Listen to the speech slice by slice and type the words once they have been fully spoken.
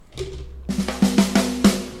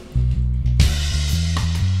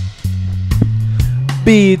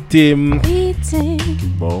beat him. Beat him.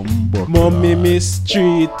 Mommy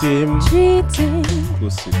mistreat him. Treat him.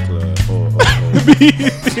 Pussy club. Oh.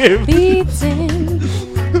 Beat him. Beat him.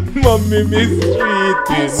 Mommy mistreat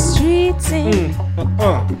him. Mistreat him.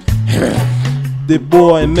 The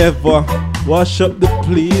boy never wash up the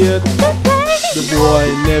plate. The boy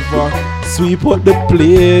never sweep up the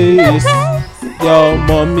place. Yo,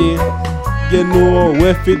 mommy, you know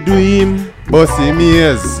where to do him. Bossy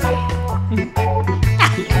Mears.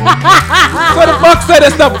 So the fuck said they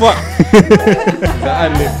stop for?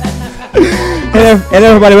 Hello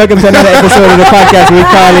everybody, welcome to another episode of the podcast we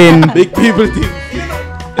call in Big people think.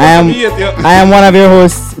 I am one of your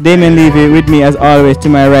hosts, Damien Levy. With me as always to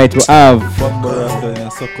my right we have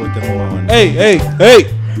Hey.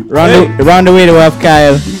 round the way we have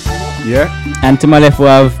Kyle, Yeah. and to my left we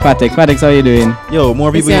have Patek. Patek, how you doing? Yo,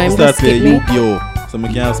 more people Listen, need to I'm start just playing skipping. Yu-Gi-Oh! So we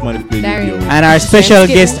can have somebody play Darren. Yu-Gi-Oh! And our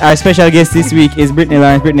special guest this week is Brittany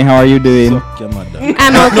Lawrence. Brittany, how are you doing? Suck your mother.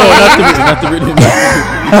 I'm No, okay. not to Britney.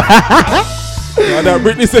 That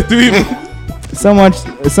Britney said to him. So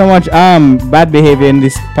much bad behavior in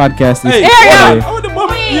this podcast. Hey, today. how the mom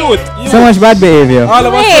youth? So much bad behavior. All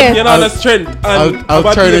of us Wait. have the strength and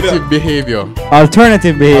Alternative behavior.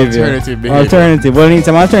 Alternative behavior. Alternative behavior. Alternative. We'll need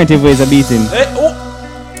some alternative ways of beating. Hey, oh.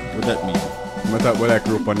 What that mean? I thought I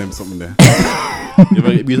grew up on them something there. You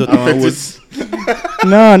ever get beat up on woods?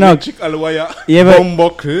 No. Chick Alwaya. Yeah, but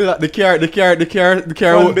Bumbuck, the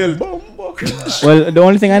car. One bill. well, the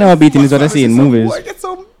only thing I know about beating is what I see in movies. Boy, get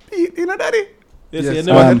some beat, daddy. Yes,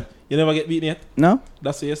 Yes. you never get beaten yet. No?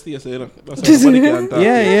 That's yes, you know. That's why nobody can talk.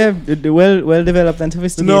 Yeah. Well developed and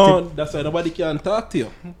sophisticated. No, that's why nobody can talk to you.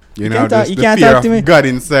 You You know, can't just you the can't fear talk to of me. God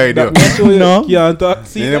inside you. That may show you No. can't talk.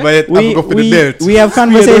 See, You never yet have to go for the belt. We have Spray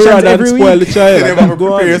the conversations rod and every spoil week. the child. You never have to Go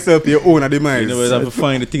prepare on. yourself to your own demise. You never have to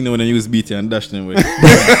find the thing when you use BT and dash them with.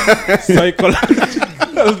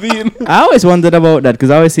 Psychological being. I always wondered about that because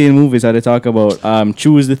I always see in movies how they talk about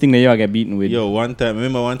choose the thing that you get beaten with. Yo, one time when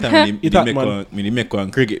It they man. make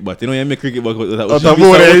one cricket bat. You know you make cricket bat with Out of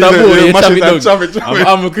board, you mash it and chop it.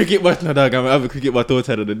 I'm a cricket bat now, dog. I have a cricket bat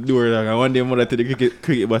outside of the door, dog. And one day mother take the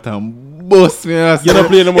cricket bat and bust me. You're not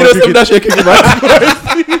playing no more You know some cricket. dash your cricket bat.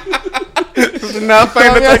 Now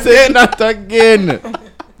find I it say not again.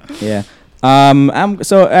 Yeah.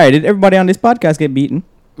 So alright, did everybody on this podcast get beaten?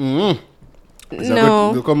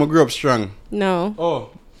 No. Look how I grew up strong. No. Oh,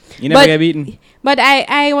 You never But- get beaten? But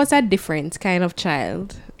I was a different kind of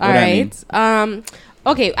child. What All that right.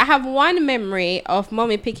 Okay, I have one memory of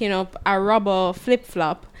mommy picking up a rubber flip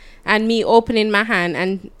flop and me opening my hand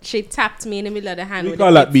and she tapped me in the middle of the hand we with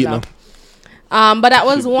call the that beat now. But that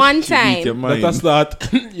was one She beat your time. mind. Let us start.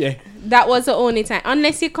 Yeah. That was the only time.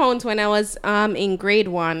 Unless you count when I was in grade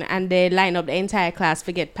 1 and they line up the entire class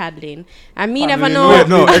for get paddling. And me never know. Wait,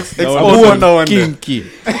 no, expose one now and then. Kinky.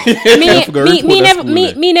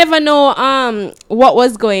 me never know what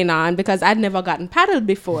was going on because I'd never gotten paddled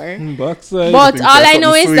before. But But think all that's I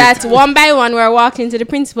know is something that one by one we're walking to the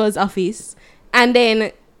principal's office and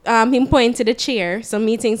then him point to the chair. So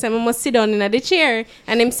me think someone must sit down in the chair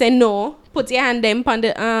and him say no. Put your hand them on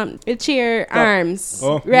the chair arms.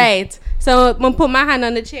 Oh. Right. So I put my hand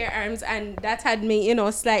on the chair arms and that had me,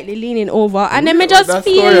 slightly leaning over. And then me just That's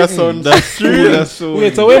feel story, son. That's true. That's so.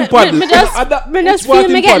 wait, so when paddle? me just feel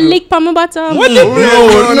me get licked on my bottom. What the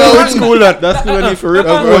No, it's cool that. That's cool need for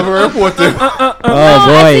Reporting. Oh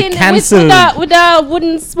boy, as in cancelled. with a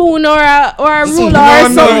wooden spoon or a ruler No, or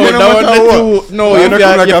something. No, you you're not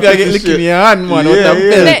have gonna to get get licked licked in your hand, man. Yeah,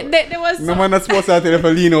 With a yeah. belt. There was No man that's supposed to tell you to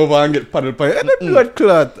lean over and get paddled by and the blood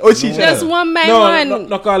clot. Oh, she just one by No, one.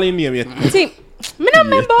 not calling name yet. See, me not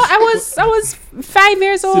remember. I was 5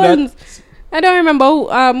 years old. that? I don't remember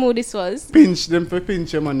who this was. pinch them for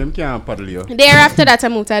pinch them and them can't paddle you. Thereafter that I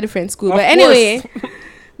moved to a different school. Of But anyway,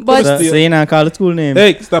 but So you not call the school name?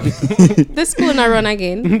 Hey, stop it. the school not run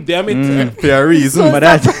again. Damn it. For a reason. But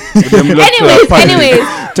that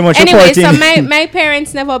anyways, too much Anyway, so reporting. my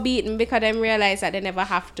parents never beat me because they realized that they never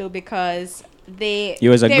have to because they You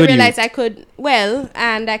was a good realized youth. I could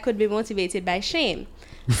and I could be motivated by shame.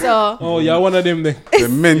 So Oh, yeah, one of them there. The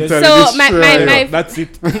mentally So my destroy you. That's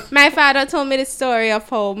it. my father told me the story of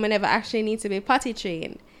how I never actually need to be potty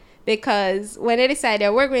trained. Because when they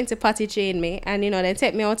decided we're going to potty train me and they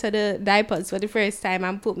take me out of the diapers for the first time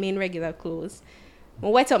and put me in regular clothes. I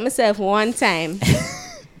wet up myself one time.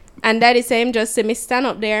 And daddy said him just see me stand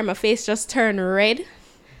up there, my face just turned red.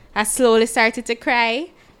 I slowly started to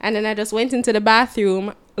cry and then I just went into the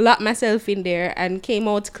bathroom, locked myself in there and came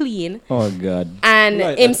out clean. Oh god. And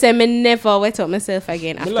Like him that. said me never wet up myself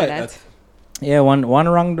again after like that. that. Yeah, one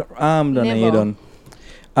wrong done and you Never. done.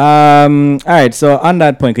 All right. So on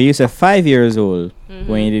that point, 'cause you said 5 years old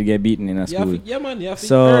when you did get beaten in a school. Yeah, man. You have to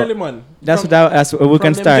So, early, man. That's that's we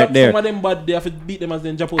can start there. Some of them bad, they have to beat them as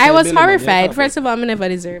they jump out. I was horrified. First of all, I never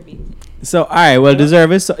deserve it. So all right. Well,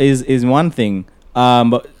 deserve is one thing.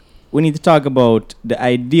 But we need to talk about the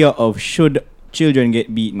idea of should children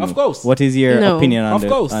get beaten. Of course. What is your No. opinion on Of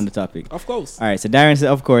the topic? Of course. All right. So Darren said,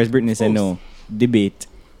 of course. Brittany said no. Debate.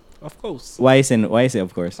 Of course. Why say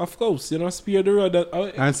of course? Of course. You know, spare the road.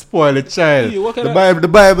 And spoil the child. Hey, what can The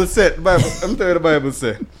Bible said. I'm telling you the Bible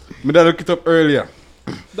said. My dad looked it up earlier.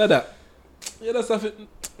 Dada. You just have to,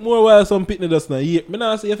 more while some pitney does now. Me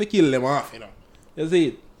not say you have to kill them off, you know. You see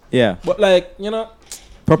it? Yeah. But like, you know,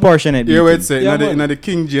 Proportionate. Here beating. it say, Yeah, in man. the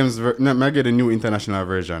King James, I get the New International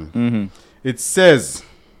Version. Mm-hmm. It says,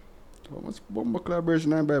 what's one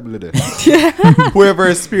version of the Bible there?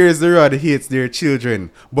 Whoever spares the rod hates their children,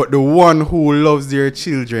 but the one who loves their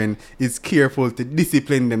children is careful to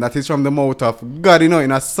discipline them. That is from the mouth of God, in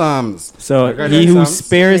a Psalms. So Okay, he that who sounds-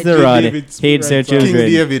 spares the King rod David hates their right, so- King children.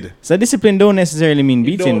 David. So discipline don't necessarily mean it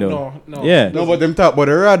beating, don't- though. No. Yeah. No, but them talk about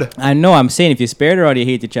the rod. I know. I'm saying if you spare the rod, you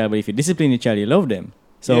hate the child, but if you discipline the child, you love them.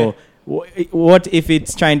 So what if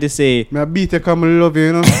it's trying to say? Me I beat you come love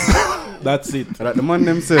you, That's it. Like the man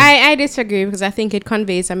them say. I disagree because I think it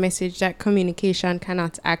conveys a message that communication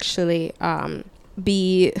cannot actually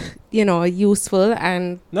be, useful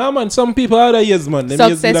and Nah, man, some people are the years, man. Them years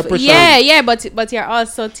need a successful. pressure. Yeah, but you're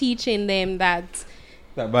also teaching them that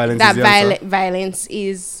that violence that is the answer. violence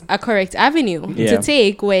is a correct avenue Yeah. to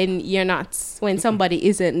take when somebody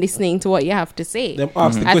isn't listening to what you have to say. Them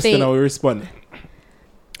ask the I question think- and we respond.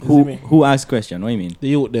 You see me? Who asked question? What do you mean? The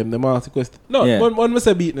youth them ask the question. No, Yeah. when me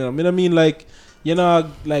say beating them, I mean like,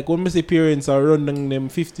 like when me say parents are running them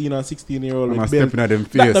 15 and 16-year-old I'm with stepping at them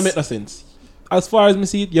that don't face. make no sense. As far as me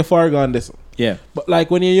see it, you're far gone this. Yeah. But like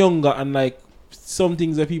when you're younger and like some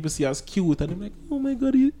things that people see as cute and I'm like, oh my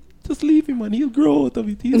god, just leave him, man. He'll grow out of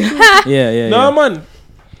it. Yeah. No, man.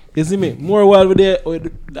 You see me? More while we're there,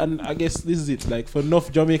 and I guess this is it. Like for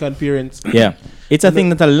enough Jamaican parents. Yeah. It's a thing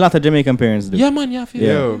that a lot of Jamaican parents do. Yeah, man. Yeah, feel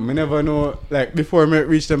Yeah. Yo, me never know, like before me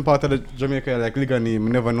reach them part of the Jamaica, like Ligani,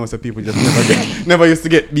 me never know so people just never used to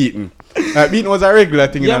get beaten. Beating was a regular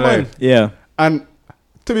thing Yeah, in man. life. Yeah. And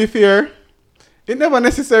to be fair, it never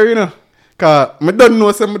necessary, Cause me don't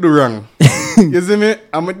know say me do wrong. You see me?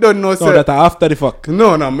 And me don't know say No, that after the fuck.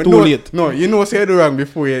 No, me Too know, late. No, you know say you do wrong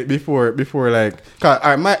before like. Cause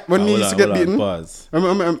when me used to get beaten, Pause. when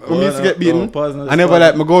me used to get beaten, pause, no, I never pause.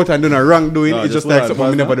 like me go out and do no wrongdoing. No, It's just hold like on, something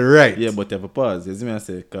pause me never now. do right. Yeah, but you have a pause. You see me I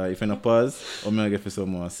say, cause if you no pause, I'm gonna get for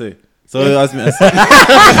someone to say. So you ask me, I say,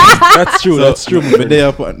 That's true. so, That's true. But they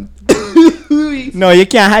upon. No, you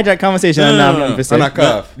can't hijack conversation and No, have no, nothing no. to say. And I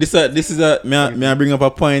cough. This is a may I bring up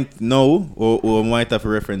a point now or might have a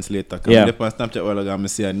reference later. Cause Yeah. yeah. On Snapchat while ago, I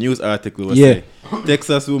see a news article was Yeah. say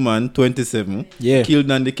Texas woman 27 Yeah.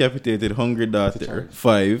 killed and decapitated hungry daughter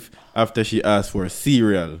 5 after she asked for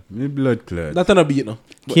cereal. Me blood clot. That's not a beat, no.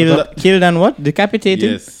 Killed and what?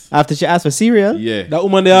 Decapitated? Yes. After she asked for cereal? Yeah. That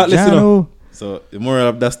woman there, listen, no. Jano. So the moral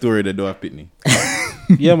of that story they don't have pitney.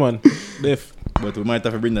 Yeah, man. Def. But we might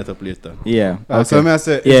have to bring that up later. Yeah. So me I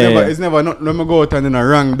say, it's never not when me go out and do no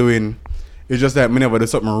wrongdoing. It's just that me never do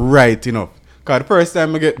something right enough. Cause the first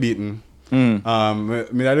time I get beaten, me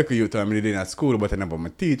I look at you time me did in a school, but I never my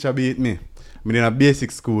teacher beat me. Me in a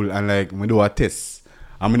basic school and like me do a test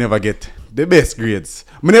and me never get the best grades.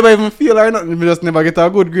 Me never even feel like nothing. Me just never get a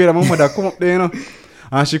good grade. And my mother come up there,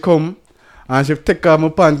 and she come and she take off my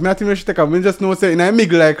pants. Me not even she take off. Me just know say in a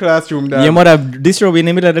middle like classroom that. Your mother disrobe in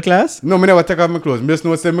the middle of the class? No, me never take off my clothes. Me just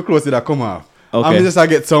know say my clothes did come off. Okay. And me just I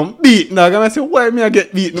get some beat. Dog. And I say, why me I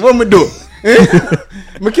get beaten? What me do?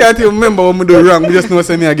 Me can't even remember what me do wrong. Me just know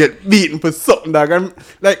say me I get beaten for something, dog. And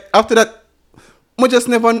like after that, me just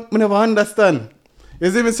never understand.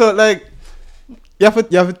 You see me? So like, you have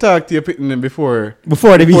to talk to your pitting before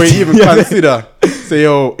Before the beat. you even consider. Say,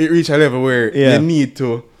 yo, it reach a level where Yeah. you need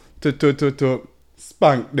to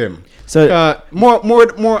spank them. So,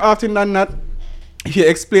 More often than not, if you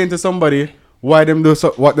explain to somebody why them do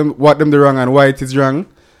what them do wrong and why it is wrong,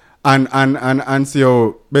 and say,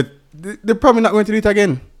 oh, but they're probably not going to do it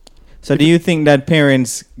again. so do you think that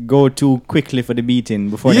parents go too quickly for the beating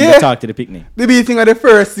before Yeah. they talk to the picnic? The beating are the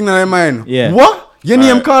first thing on their mind. Yeah. What? Your name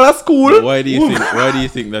Alright. call a school? But why do you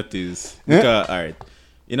think that is? Yeah? Because alright.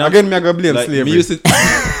 You know, Again, me I go blame like, slavery.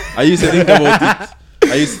 I used to think about it.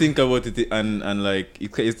 I used to think about it and like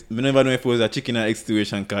it's, me never know if it was a chicken or egg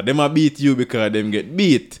situation, cause them a beat you because them get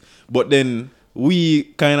beat. But then we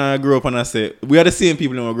kind of grow up and I say, we are the same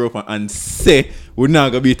people who grow up and say, we're not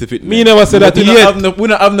going to beat the fitness. Me never said that we yet. We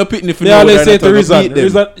don't have no pitney for They always say to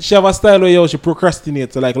Rizan, she have a style where yo, she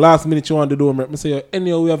procrastinates. So like last minute she want to do homework. I say, yo,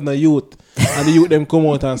 anyhow we have no youth. And the youth them come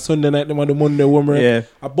out on Sunday night, them on the Monday homework. Yeah.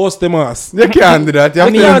 I bust them ass. You can't do that.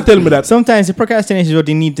 You can't tell me that. Sometimes the procrastination is what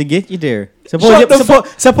you need to get you there. Shut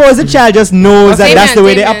Suppose the child just knows that that's the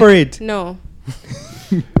way they operate. No.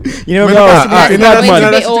 You know, procrastinate. in that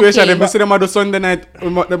Okay. situation, if I see them on the Sunday night,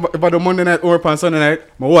 if I do Monday night or on Sunday night,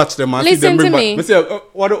 I watch them and see Listen them bring to back. me. I say,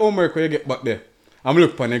 what the homework when you get back there? I'm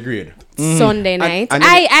looking for a grade. Sunday night. and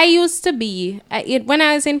I used to be when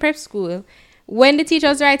I was in prep school. When the teacher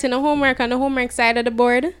was writing the homework on the homework side of the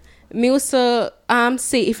board, me used to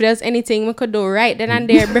see if there's anything we could do right then and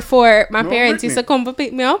there before my parents used to come to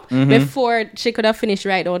pick me up before she could have finished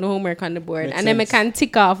writing on the homework on the board. Makes and then I sense. can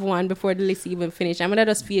tick off one before the list even finished. I mean, I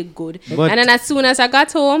just feel good. But- and then as soon as I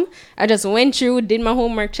got home, I just went through, did my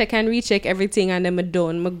homework, check and recheck everything, and then I'm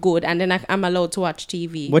done, I'm good. And then I'm allowed to watch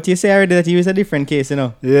TV. But you say already that you is a different case, you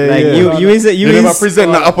know. Yeah, like yeah. you never is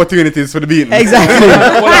present the opportunities for the beating. exactly.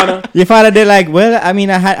 Hold on. Your father did like, well, I mean,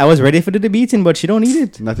 I was ready for the beating, but she don't need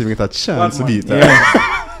it. Not even get a chance to Bad man. beat her.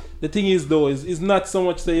 The thing is though, is not so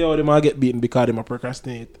much say yo, they might get beaten because they might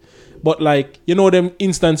procrastinate. But like, you know them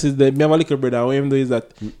instances that me have a little brother, what him do is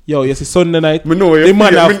that, yo, you see Sunday night, Me know, the you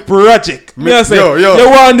man feel- have project. Me I say, yo. you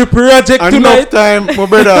want the project And tonight? enough time, my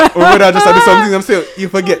brother just had do something. I'm saying, you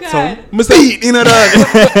forget some. Me say, Beat, you know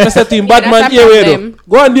that. I said to him, bad Yeah, man, that's a here we problem. do.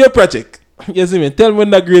 Go on do your project. You see me? Tell me when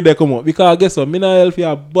that grade they come out. Because guess what? Me not help you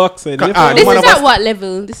a box. And Ca- if ah, you- This man is about- at what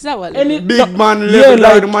level? This is at what level? any Big no, man yeah, level,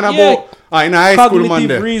 like, like, the man yeah. about in a high school man cognitive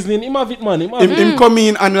there. reasoning, him have it, man. Him have it. Him come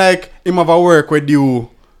in and like him have a work with you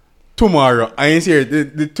tomorrow. I ain't here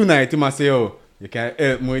the tonight. Him must say, oh, you can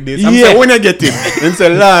help me with this. I'm Yeah. say, when you get it, him say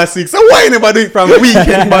last week. So why you never do it from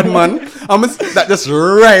weekend, bad man? I'm that just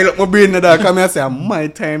rile up my brain. That come here and say, my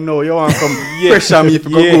time now. You want to come pressure me if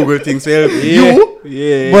you Yeah. go Google things. So help Yeah. you.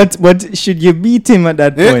 Yeah. But should you beat him at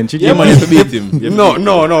that Yeah. point? Should Yeah, you man, you have to beat him. You have to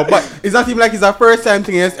No. But it's not even like it's a first time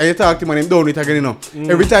thing. Yes, and you talk to him and him down it again. You know,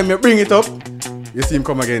 every time you bring it up, you see him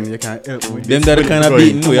come again. You can't help me with Them this that when kind it's of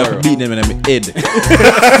going beating, we have to tomorrow. beat them in the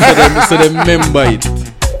head. so they remember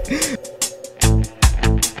it.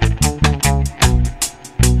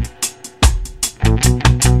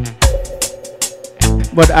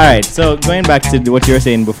 But all right, so going back to what you were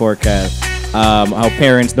saying before, Kyle, how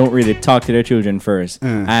parents don't really talk to their children first,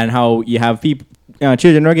 and how you have people,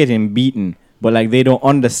 children are getting beaten, but like they don't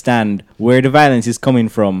understand where the violence is coming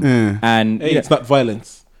from, and Hey, it's not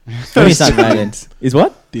violence. for me it's not violence. Is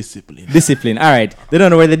what? Discipline. Discipline. All right, they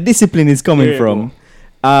don't know where the discipline is coming There you from.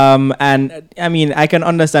 And I mean, I can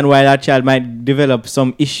understand why that child might develop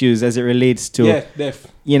some issues as it relates to, Yeah, def.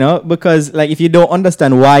 you know, because like if you don't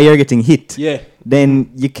understand why you're getting hit, Yeah. then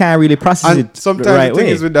you can't really process And it sometimes the right the thing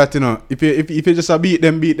way. is with that, you know, if you just beat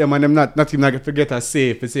them, and them not even like forget a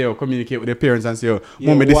safe, to say, communicate with their parents and say, oh, Yeah,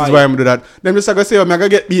 mommy, this why? is why I'm do that. Them just gonna say, oh, I'm gonna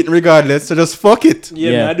get beaten regardless, so just fuck it. Yeah,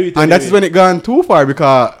 Yeah. man, I do it And that is anyway. when it gone too far,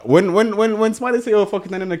 because when somebody say, oh, fuck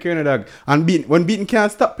it, and then they carry a dog, and when beating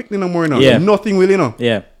can't stop picking no more, you know, Yeah. nothing will, you know,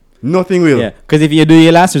 Yeah, nothing will. yeah. Because if you do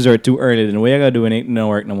your last resort too early, then what you gonna do when it don't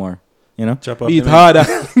work no more? You know, Chop up Beat them harder.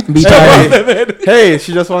 Beat harder. Hey,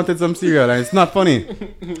 she just wanted some cereal, and it's not funny.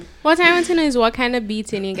 What I want to know is what kind of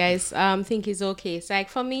beating you guys think is okay. So like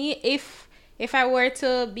for me, if I were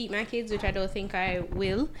to beat my kids, which I don't think I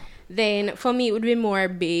will, then for me it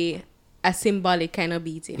would be a symbolic kind of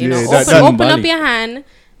beating. You Yeah, know, that- open up symbolic. your hand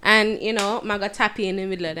and you know, I'm gonna tap you in the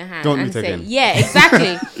middle of the hand Don't and meet say, again. yeah,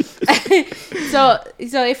 exactly. so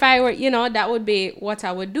if I were, you know, that would be what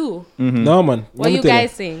I would do. No, man. What Let me you tell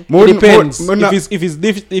guys think? More It than- depends. more not- if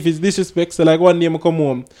it's disrespect, so like one day I come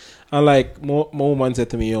home and like my woman said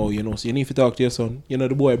to me, yo, you know, so you need to talk to your son. You know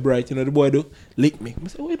the boy bright. You know the boy do lick me. I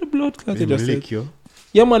say, where the blood clot you just said? you.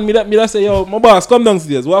 Yeah, man. Me that say, yo, my boss, come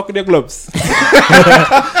downstairs. Walk with the gloves.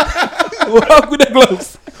 Walk with the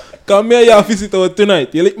gloves. Come here, you visit out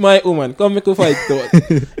tonight. You lick my woman. Come make a fight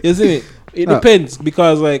out. You see me? It depends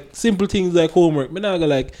because like simple things like homework. Me not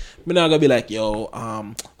gonna be like, yo,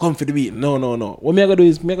 come for the beat. No. What me gonna do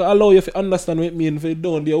is me gonna allow you to understand what it mean for you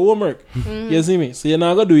doing your homework. You see me? So you're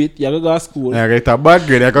not gonna do it. You're gonna go to school. I get a bad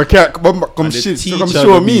grade. I can't come And the shit. So come teacher show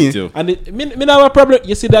will me. beat you. And me not have a problem.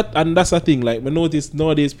 You see that, and that's the thing. Like we notice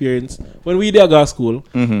nowadays, parents when we did go to school,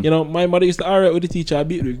 you know, my mother used to argue with the teacher a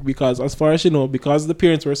bit because as far as she know, because the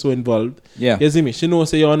parents were so involved. Yeah. You see me? She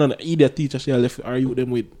knows say you're an idiot teacher. She left argue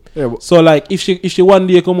them with. Yeah, but- So like if she one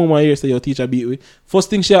day come home and hear say your teacher beat you, first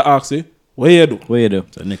thing she ask you, what you do? What you do?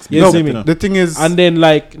 So next You No, see me? the thing is, And then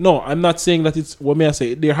like no, I'm not saying that it's what may I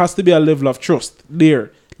say. There has to be a level of trust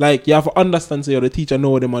there. Like, you have to understand, so the teacher know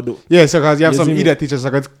what them are do. Yeah, so because you have You some see me? idiot teachers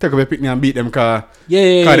that can take up a picnic and beat them because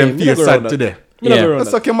Yeah. them Me feel not go sad around that. today. Me not Yeah. go around Let's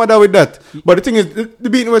that. suck your mother with that. But the thing is, the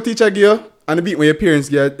beating where teacher give you and the beating where your parents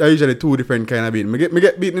give are usually two different kind of beating. Me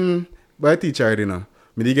get beaten by a teacher already, you know.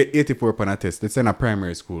 Me did get 84 upon a test. Let's say in a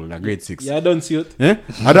primary school, like grade 6. Yeah, I don't see it. Yeah?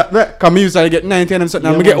 Because me usually get 90 and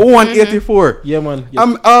something. Yeah, I get man. 184. Yeah, man. Yeah.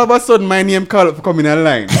 I'm all of a sudden my name called up for coming in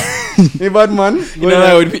line. Hey, bad man. You know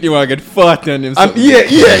how would you want to get fat on him. Yeah.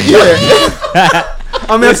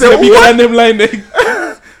 I mean, I say, Bigger what? than them line there.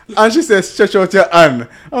 And she says, stretch out your hand.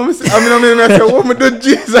 I say, what me do,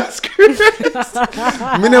 Jesus Christ?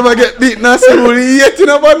 Me never get beaten at school yet, you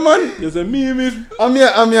know, bad man. You say, me. I'm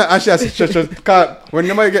here, and she has stretch out. Because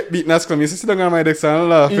whenever you get beaten at school, you sit down on my desk and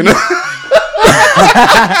laugh, you know. You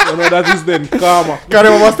know, that is then karma. Because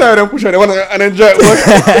they must start them push on them and enjoy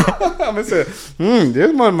it. I say,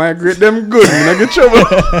 this man migrate them good, you know, get trouble.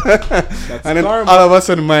 And then karma. all of a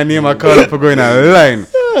sudden, my name I call up for going a line.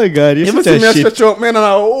 Oh God, you're If you such see me a a shit. stretch out, man, and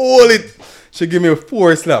I hold it, she give me a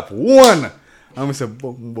 4 slap. 1. I'm say,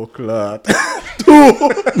 bumbo clot. 2.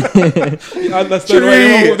 You understand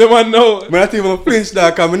why you the man know. Man, not even flinch,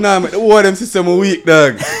 dog, because I now make the whole them system weak,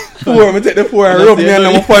 dog. 4, I take the 4 and rub me and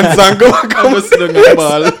my pants and go back. I'm just doing the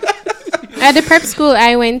ball. At the prep school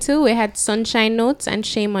I went to, we had sunshine notes and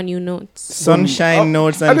shame on you notes. Sunshine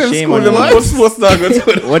notes I and didn't shame school on them, I you. was supposed to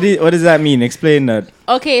go. What does that mean? Explain that.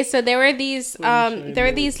 Okay, so there were these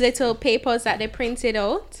little papers that they printed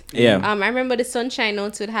out. Yeah. I remember the sunshine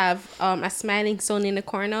notes would have a smiling sun in the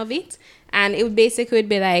corner of it. And it would basically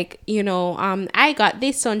be like, you know, I got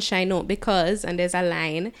this sunshine note because, and there's a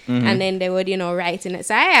line, and then they would, you know, write in it.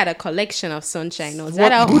 So I had a collection of sunshine notes. I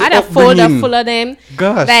had a folder full of them.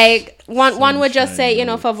 Gosh. Like one would just say, you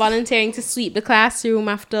know, for volunteering to sweep the classroom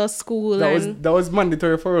after school. That was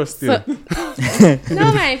mandatory for us still.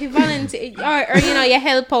 No man, if you volunteer or you know you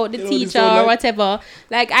help out the teacher or whatever.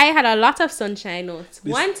 Like I had a lot of sunshine notes.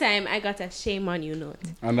 One time I got a shame on you note.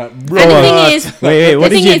 And that And the thing is, Wait, what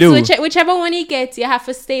did you do? whichever one you get, you have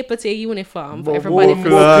to staple to your uniform for everybody.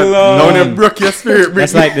 Now when you broke your spirit,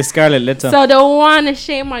 That's like the Scarlet Letter. So the one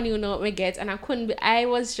shame on you note we get, and I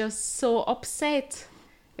was just so upset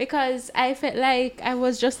because I felt like I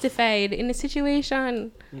was justified in the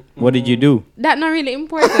situation. What did you do? That not really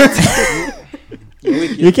important.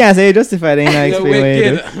 You can't say justified. Ain't I explain what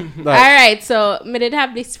you do. All right, so me did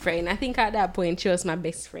have this friend. I think at that point she was my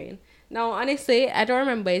best friend. Now, honestly, I don't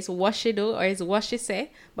remember it's what she do or it's what she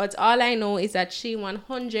say, but all I know is that she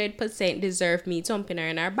 100% deserved me thumping her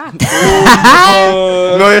in her back.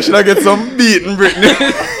 no, you should have get some beating, Brittany.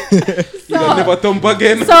 You can never thump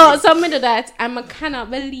again. So me do that, and I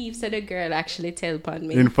cannot believe so the girl actually tell upon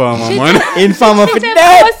me. Informer, She man. Informer for I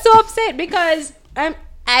that. was so upset because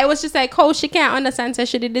I was just like, oh, she can't understand, so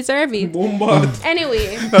she did deserve it. Bombard.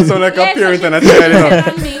 Anyway. That sound like a yes, parent she and a tell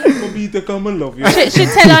child, on me. Mobita come and love you. She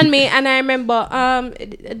tell on me, and I remember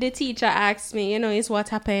the teacher asked me, you know, is what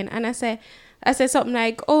happened, and I said something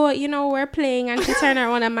like, oh, you know, we're playing, and she turned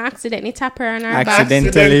around and accidentally tap her on her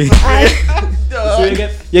Accidentally. back. So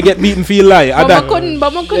you get beaten feel lie. But I couldn't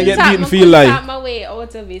get tap, beaten feel tap like. my way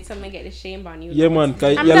out of it, so I get the shame on you. Yeah, man,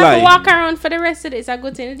 cause I'm you not lie. walk around for the rest of it. It's a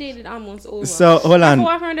good thing the day is almost over. So hold I on.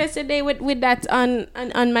 walk around the rest of the day with that on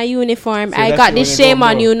my uniform. So I that's got the this one you shame don't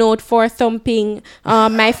on know. you note for thumping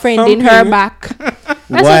my friend in her Thumping? back.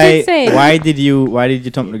 That's what it said. Why did you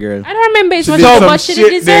thump the girl? I don't remember it She was did what, some but she shit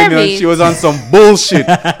deserved then, you know, it. she was on some bullshit.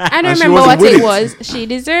 I don't and she remember wasn't what with it it. was. She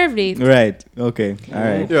deserved it. Right. Okay. All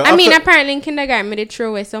right. Yeah, I mean, after- apparently in kindergarten, me they throw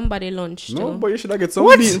away somebody lunch too. no, but you should have get some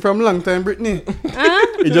beating from long time, Brittany. Huh?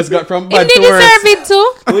 You just got from Him bad they to worse. deserve it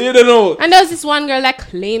too. Oh, you don't know. And there was this one girl that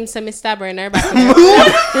claims some stab her in her back.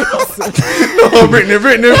 Oh, Brittany.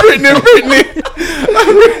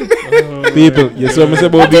 People, you saw me say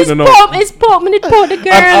about But it's beating now. poke, me did poke the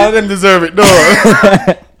And all girl. them deserve it,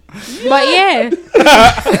 though. But yeah.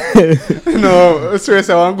 No,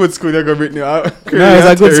 seriously, I'm good school. You go Brittany. No, it's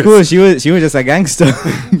a good school. She was just a gangster.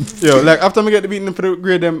 Yo, like after me get the beating for the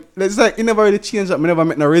grade, them it's like it never really changed up. Me never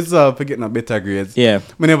make no resolve for getting a better grades. Yeah.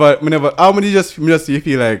 Me never. How many just you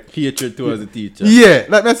feel like? Hatred towards the teacher. Yeah,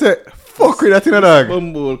 like I said, fuck with that in a dog.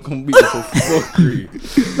 Bumble come beat us for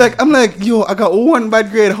fuckery. Like I'm like, yo, I got one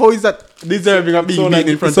bad grade. How is that deserving of being So beaten in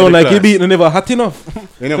like, front so of the like class? you beaten never hot enough.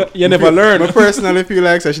 You never learn. I personally feel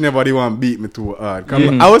like so she never really want to beat me too hard. 'Cause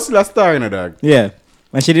I was still a star in a dog. Yeah.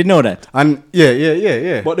 And she didn't know that. And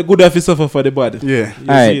yeah. But the good have to suffer for the bad. Yeah. You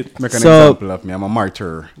Alright. see it? Make an So- example of me. I'm a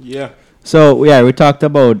martyr. Yeah. So yeah, we talked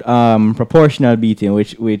about proportional beating,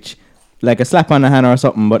 which like a slap on the hand or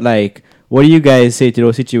something. But like, what do you guys say to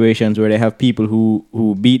those situations where they have people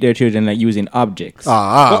who beat their children like using objects?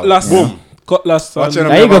 Ah, Cutlass. boom. Cutlass. Watch and- it,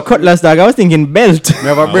 There you go, cutlass dog. I was thinking belt. Me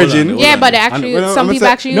have a bridging. Yeah, but they actually, And when some I people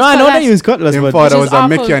say- actually use No, I know they cutlass, use cutlass, Him but father which was is a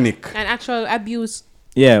awful. mechanic. An actual abuse.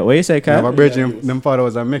 yeah, what you say, Me have a Kyle? bridging. Them father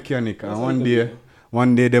was a mechanic. And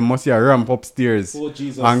one day they must see a ramp upstairs Oh,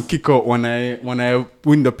 Jesus. and kick out when I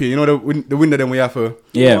window pane. You know the window them we have for.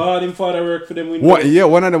 Yeah. Oh, them father work for them windows.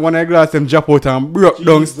 One of the glass them drop out and broke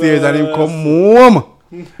downstairs and him come home.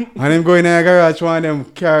 And him go in the garage one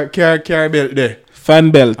of them car belt there. Fan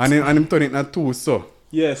belt. And him turn it into two so.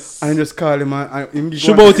 Yes. And just call him and him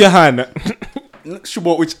Shove out your hand. Shove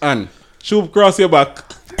out which hand? Shove cross your back.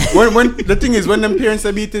 when the thing is when them parents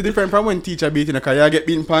are beating different from when teacher beating because you get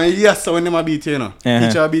beaten pan yes so when them are beating you know.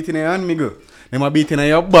 Teacher beating your hand me go. Them are beating on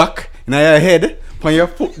your back, in your head, on your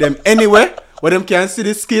foot them anywhere where them can see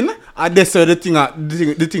the skin and that's where the thing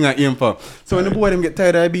I aim for. So when the boy them get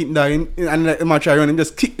tired of beating dog and like, them a try run and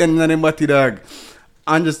just kick them in them body dog.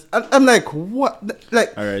 And just I'm like what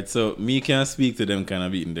like Alright, so me can't speak to them kind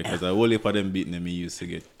of beating because I whole heap of them beating them me used to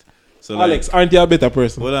get. So like, Alex, aren't you a better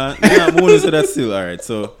person? hold on, I want to say that still. Alright,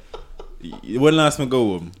 so when last me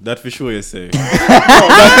go home, that for sure you say.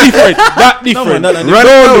 That's different. That No, man, different. that- run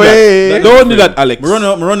Don't do away. that. Don't do that, Alex. Me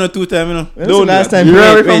run out 2 times, you know. When was the Don't last do time You you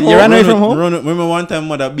ran away wait, from you ran away from Me home? remember one time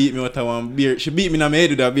mother beat me out of one beer. She beat me in my head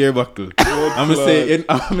with a beer buckle. I'm say,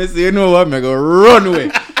 you know what? I go run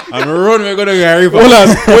away. I'm run away go to Gary. Hold on.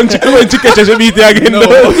 When she catch her, she beat you again. No.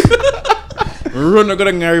 though. Run go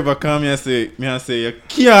to Gary for come and say, you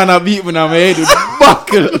can't beat me in my head with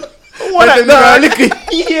buckle. What I look at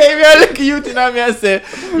me look at you to me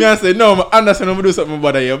and say, no, I understand I'm do something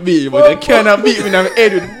about you beat you, but you cannot beat me in my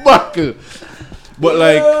head with buckle. But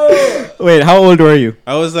like, Wait, how old were you?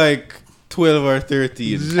 I was like 12 or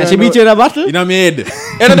 13. And she beat you in a battle? In my head.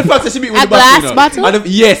 And the fact that she beat me A in the back, glass bottle?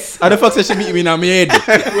 Yes. And the fact that she beat me in my head.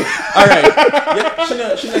 Alright.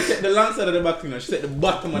 Yeah, she not take the long side of the back, you know. She take the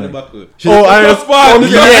bottom of the buckle. Oh, I respond.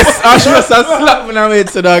 Yes. And she just slap me in my head.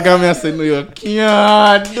 So dog and me I said, no, you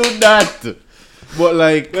can't do that. But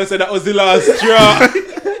like, I said that was the last straw.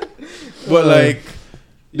 but like,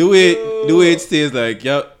 the way it stays, like,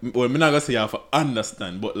 yeah, well, I'm not gonna say you have to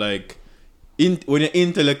understand, but like, when you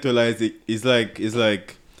intellectualize it, it's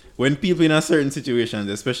like when people in a certain situations,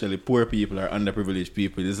 especially poor people or underprivileged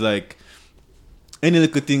people, it's like any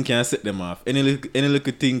little thing can set them off. Any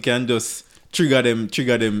little thing can just trigger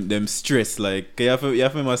them stress. Like you have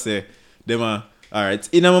to say them are alright.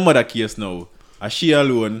 In my mother case now, she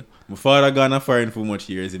alone. My father gone foreign for much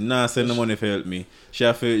years. Him not send the money to help me. She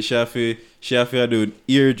have to do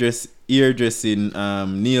eardressing,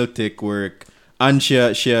 nail tech work. And she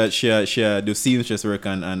do seamstress work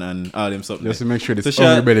and all them something. Just to make sure the so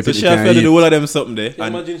hungry belly so people she have can to do eat. the whole of them something there. Yeah,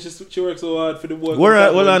 And imagine she works so hard for the boy. more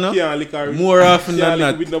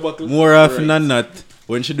often than not,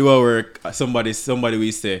 when she do her work, somebody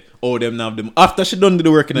we say, oh, them now have them. After she done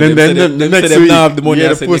the work, Then them next say them week, now have the money. yeah, I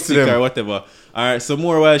the say post next to week them. or whatever. Alright, so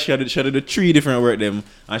more while she had to do 3 different work them,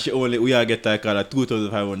 and we all get like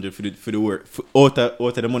 2,500 for the work out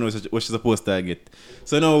of the money what she's supposed to get.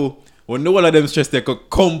 So now when all of them stress they could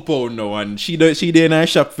compound now, and she there in her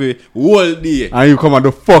shop for whole day. And you come at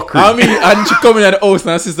the fuckery. I mean, and she come in at the house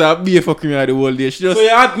and sister be a fucking me the whole day. She just So you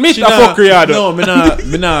admit she a fuckery you do? No,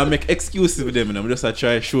 me nah make excuses with them. I'm just a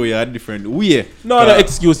try show you a different way. No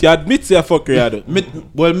excuse. You admit say a fucker you do.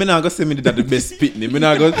 Well, me not gonna say me did that the best pitney. Me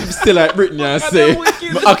not gonna still like Britney and say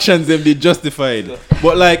my actions them be justified.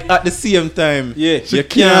 But like at the same time, Yeah. you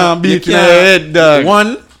can't beat in her head, dog.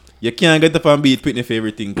 One, you can't get up and beat Pitney for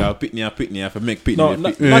everything. Cause Pitney have to make Pitney. No, a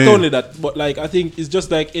not, Pitney. not only that, but like I think it's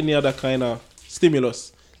just like any other kind of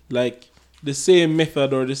stimulus. Like the same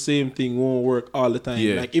method or the same thing won't work all the time.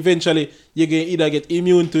 Yeah. Like eventually you're gonna either get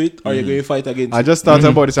immune to it or you're gonna fight against I it. just thought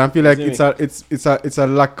about this and I feel like See it's a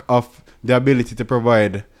lack of the ability to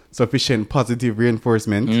provide sufficient positive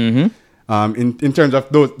reinforcement. In terms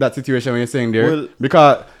of that situation when you're saying there. Well-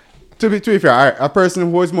 because to be fair, a person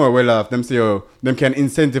who is more well off, them say them can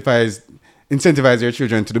incentivize their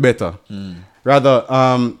children to do better. Rather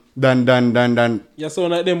than Yeah, so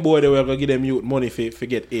like them boy they were gonna give them youth money for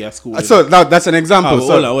get A at school. so that's an example.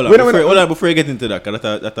 So Hold on. Before I get into that, cause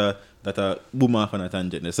that boom off on a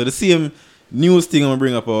tangent there. So the same news thing I'm gonna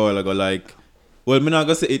bring up a while ago, like, well, me not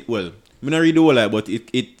gonna say it. Well, me not read the whole lot, but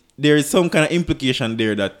it there is some kind of implication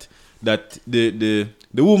there that the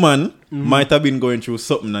woman might have been going through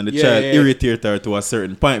something and the child irritated her to a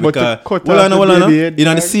certain point. But to Because cut hold off on, the baby head, you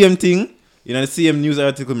know the dog. same thing, you know the same news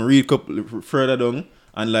article. Me read couple further down.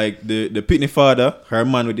 And like the Pitney father, her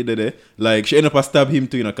man we did it there, like she ended up stab him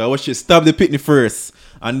too, you know, cause she stabbed the Pitney first,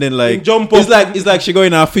 and then like Him jump it's up. like she going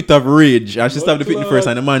in a fit of rage, and she stabbed the Pitney first,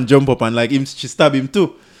 and the man jump up and like him, she stabbed him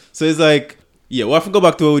too. So it's like Yeah, well, I have to go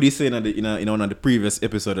back to what we were saying in one of the previous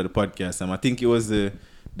episode of the podcast. I think it was the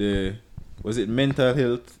was it mental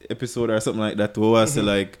health episode or something like that. Where I say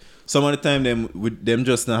like some of the time them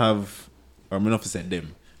just not have, or I'm not saying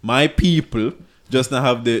them, my people just not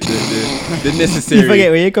have the necessary. You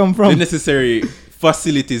forget where you come from. The necessary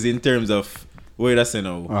facilities in terms of where that's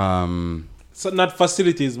now. So not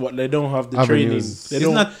facilities, but they don't have the Avenues. training.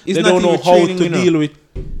 They It's don't not know even how training, to you know. deal with.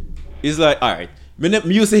 It's like, all right. Me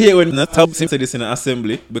used to hear when Natab say this in an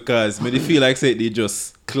assembly because me they feel like say they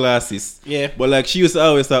just classist. Yeah. But like she used to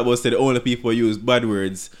always talk about say the only people who use bad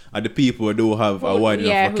words are the people who don't have a wide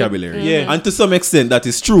enough vocabulary. Yeah. And to some extent that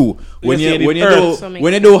is true. When Yes, you yeah,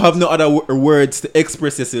 when you don't have no other words to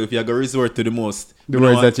express yourself, you're gonna resort to the most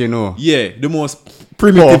words that you know. Yeah, the most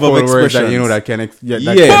primitive Powerful of words that expressions. you know that can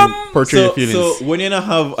Yeah. can portray your feelings. So when you don't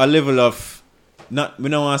have a level of me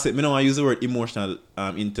don't want to use the word emotional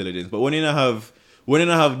intelligence, but when you don't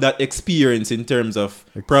have that experience in terms of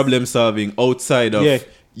problem solving outside of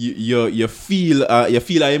you feel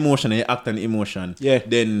an emotion and you act on emotion,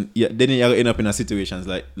 then you end up in a situations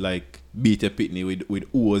like beat a pitney with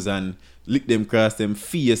oars and lick them across them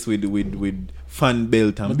face with fan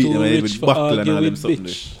belt and beat them head with buckle and all them something.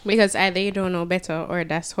 Because either you don't know better or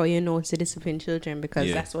that's how you know to discipline children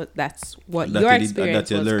because that's what your experience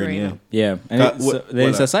that you was learn, growing yeah. up. Yeah, and then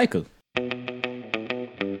it's a cycle.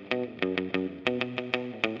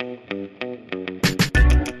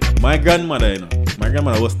 My grandmother, you know. My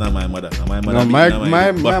grandmother was not my mother. And my mother No, beat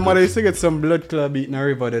my buckle. mother used to get some blood clot beat in a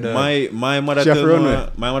river. My mother Chef told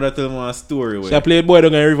Runway. me a story. So I played boy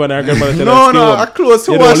down in the river and our grandmother tell No, us, no, "Stay a close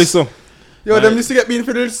to home." You don't watch. listen. Yo, them used to get beaten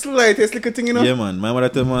for the slightest little thing, you know. Yeah, man. My mother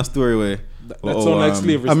told me a story where That sound like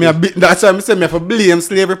slavery. I mean, that's why I say me have to blame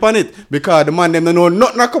slavery upon it. Because the man them don't know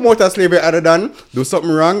nothing come out of slavery other than do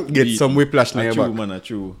something wrong, get some whiplash in your true, back. man,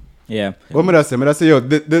 true. Yeah. What me say? Me say, yo,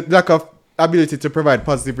 the lack of ability to provide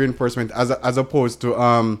positive reinforcement as opposed to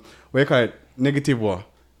what you call it, negative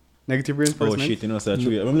reinforcement. Oh shit, you know, so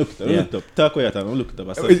true. I'm looking up. Talk quiet, I'm looking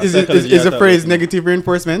up. Is the phrase negative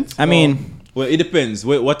reinforcement? I mean, well, it depends.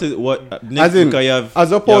 What As in, because you have,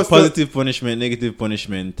 as opposed to- positive punishment, negative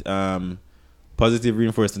punishment, positive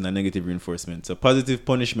reinforcement and negative reinforcement. So positive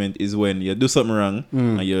punishment is when you do something wrong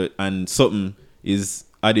and something is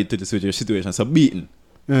added to the situation. So beaten.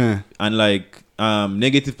 Yeah. And like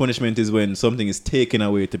negative punishment is when something is taken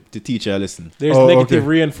away to teach you a lesson. There's Oh, negative okay.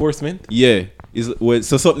 reinforcement. Yeah.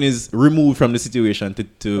 So something is removed from the situation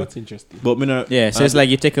to That's interesting. but me not, yeah. So it's like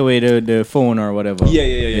you take away the phone or whatever. Yeah.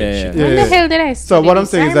 Yeah, When the yeah. hell did I So study what I'm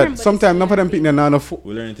this? saying I is that remember sometimes this. none of them picking not enough.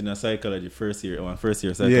 We learned it in a psychology first year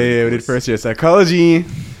psychology. Yeah, we did first year psychology.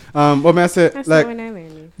 But me I say That's like not when I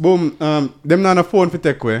learned it. boom, them not a phone for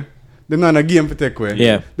take away. Them not a game for take away.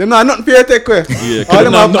 Yeah. Them not nothing for you take away. Yeah, All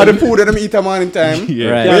them have not- are the food that them eat a morning time. Yeah.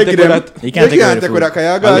 Right. You Can't give take them- with You can't take away the take with food. that 'cause you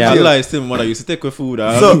I got yeah. jail. Lies still mother used to take with food.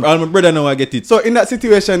 So- All my brother know I get it. So in that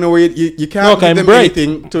situation where you can't No, give I'm them bright.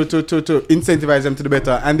 anything to incentivize them to do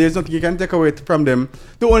better, and there's nothing you can take away from them,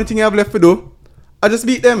 the only thing you have left to do, I just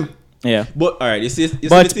beat them. Yeah. But alright, you see the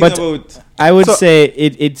But- thing but- about I would So- say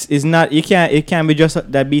it's not it can't be just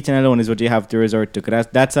that beating alone is what you have to resort to. 'Cause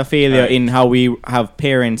that's a failure Right. in how we have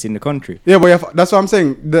parents in the country. Yeah, but that's what I'm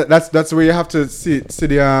saying. That's where you have to see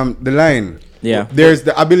the line. Yeah. There's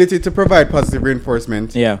the ability to provide positive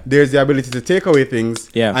reinforcement. Yeah. There's the ability to take away things.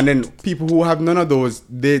 Yeah. And then people who have none of those,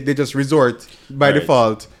 they just resort by Right.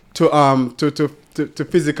 default to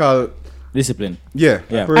physical. Discipline. Yeah.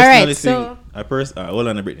 Yeah. personally Alright, think so- hold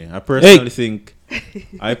on a Brittany. I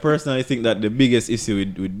personally think that the biggest issue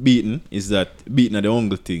with beating is that beating are the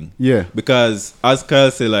only thing. Yeah. Because as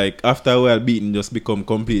Kyle said, like after a while beating just become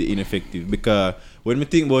completely ineffective. Because when we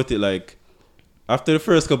think about it, like after the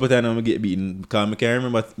first couple of times I get beaten, because I can't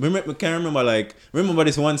remember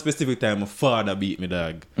this one specific time my father beat me,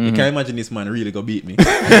 dog. You can't imagine this man really go beat me.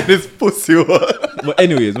 This pussy. But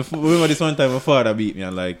anyways, I remember this one time my father beat me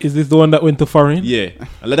and like Is this the one that went to foreign? yeah.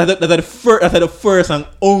 And that's the first and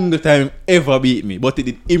only time he ever beat me. But it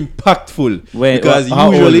did impactful. Wait, because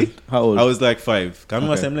how usually old? How old? I was like 5. Can I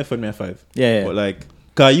remember Okay. saying left with me at 5? Yeah. But like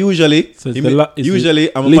cause usually So it's it's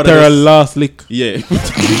usually I'm a literal last lick. yeah.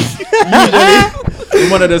 Usually, my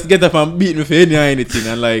mother just get up and beat me for anything,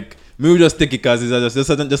 and like me we just take it because it's just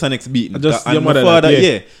an next beating. Just and your my mother, father, like, yeah.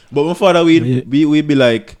 yeah. But my father we'd be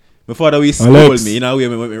like, my father will scold Alex. me in a way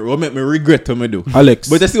what make me regret what I do. Alex.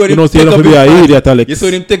 But you see when you him know, take you're up not to be him an hand- idiot, Alex. You saw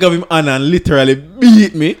him take up him hand and literally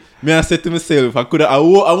beat me. Me I said to myself, I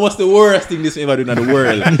was the worst thing this ever done in the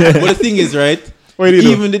world. But the thing is, right? What did he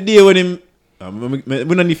do? Even the day when him, we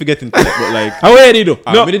don't need to forget into that, but like. How did he do?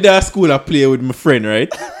 No. Me did at school I play with my friend,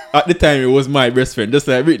 right? At the time it was my best friend, just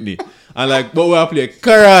like Britney. And like, but we I play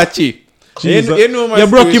Karachi. Jesus. You know my You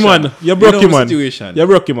broke him, situation. man. You broke know him, my man. situation. You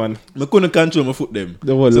broke him, man. I couldn't control my foot them.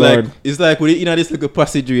 The whole so Lord. like it's like we're in this little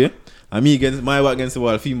passageway. And me against my back against the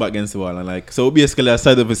wall, Finn back against the wall, and like so basically I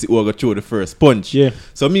started to see who I got throw the first punch. Yeah.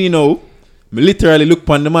 So me me literally look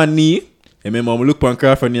upon the man knee. Remember, I look upon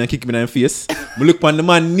Crawford knee and kick him in the face. I look upon the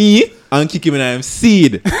man knee and kick him in the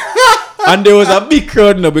seed. And there was a big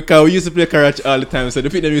crowd now because we used to play Karachi all the time. So the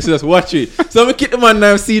people used to just watch it. So I kick the man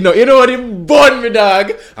now seed now. You know what he bun me,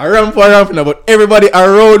 dog? I ramp now, but everybody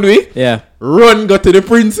around me. Yeah. Run, go to the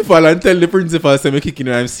principal and tell the principal say me kicking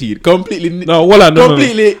him seed. Completely. No, hold on.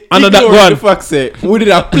 Completely. I know that ignore go the on. fact say we did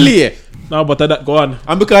a play. No, but that go on.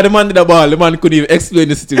 And because the man did the ball, the man couldn't even explain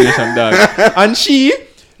the situation, dog. And she,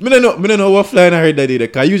 me don't know what flying her head that day.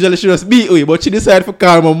 Because usually she just beat me, but she decided to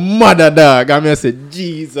call my mother, dog. And me I said,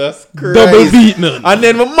 Jesus Christ. Double beat, none. And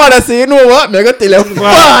then my mother say, you know what? Me I go tell your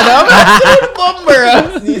father. I'm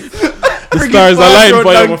The stars align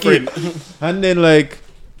for you, my friend. And then like,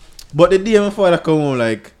 but the day my father come home,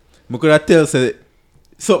 like, I could have tell say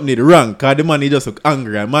something is wrong. Because the man he just look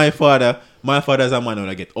angry. And my father's a man when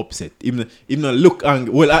I get upset. Even not look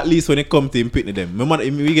angry. Well, at least when it comes to him picking them. My mother,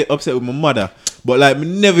 we get upset with my mother. But like, me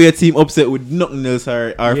never yet see him upset with nothing else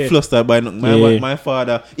or flustered by nothing. My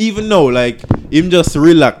father, even now, like, him just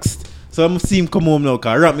relaxed. So I'm see him come home now.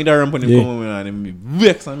 Because I wrap me the ramp on him come home and him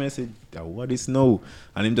vex. And I said, what is now?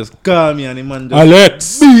 And him just call me and him man just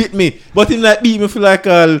Alex. beat me. But him like beat me for like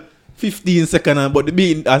 15 seconds. But the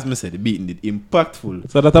beating, as I said, the beating did impactful.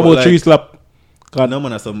 So that But about like, 3 slap. no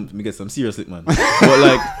man, me get some serious shit, man. But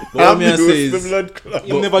like, what me I say is,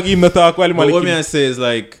 You never give him the talk while but what me man. I say is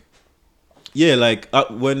like, yeah, like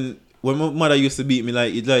when my mother used to beat me,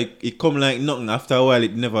 like it come like nothing. After a while,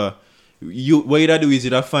 it never. What you do is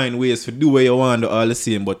you find ways to do what you want all the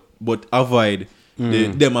same, but avoid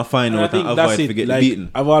them a find And I out and think that's avoid it. to get Like,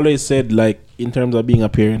 beaten. I've always said, like, in terms of being a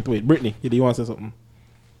parent. Wait, Brittany, do you want to say something?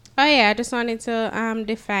 Oh yeah, I just wanted to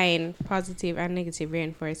define positive and negative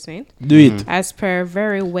reinforcement Do it. as per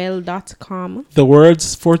verywell.com. The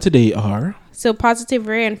words for today are... So positive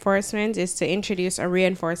reinforcement is to introduce a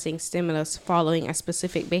reinforcing stimulus following a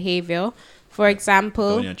specific behavior. For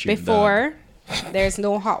example, Don't you treat before there's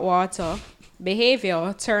no hot water,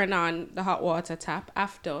 behavior, turn on the hot water tap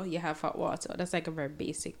after you have hot water. That's like a very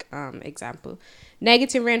basic example.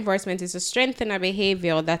 Negative reinforcement is to strengthen a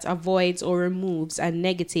behavior that avoids or removes a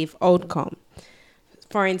negative outcome.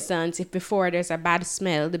 For instance, if before there's a bad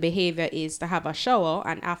smell, the behavior is to have a shower,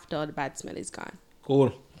 and after the bad smell is gone.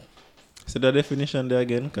 Cool. So the definition there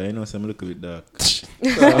again, because you know some look a bit dark.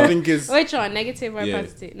 I think it's Which one? Negative or Yeah.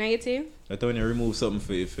 positive? Negative? That's when you remove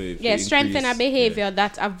something for Yeah, strengthen a increase, behavior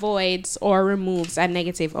that avoids or removes a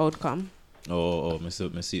negative outcome. Yeah. Oh, I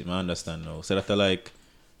see, I understand now. So that I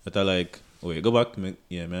like, wait, go back. My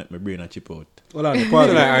brain a chip out. Hold on, so pause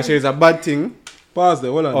like there. actually it's a bad thing Pause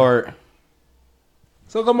there, hold on. or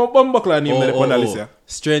So come on, bumbuckle and name the one Alicia.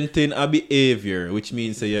 Strengthen a behavior, which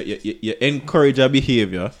means that you encourage a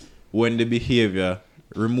behavior when the behavior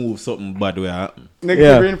removes something bad will happen. negative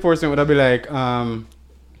Yeah. reinforcement would be like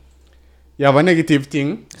you have a negative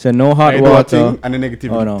thing, So no hot I do a water. thing, and the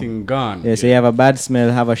negative Oh, no. thing gone. Yeah, so you have a bad smell,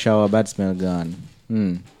 have a shower, bad smell gone.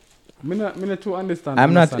 Me not too understand.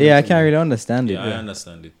 I'm not. understand Yeah, I it. can't really understand it. Yeah, I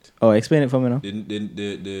understand it. Oh, explain it for me now.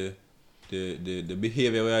 The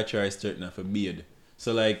behavior where I try is certain for beard.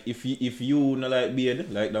 So like if you not like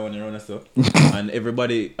beard, like that one you run and stuff, and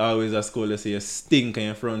everybody always at school they say you stink in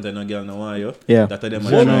your front and no girl no want you. Yeah. That of them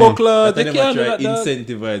Bumbuckler, that they them can't do try that, dog.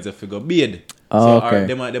 incentivize you to go beard. Oh, so okay.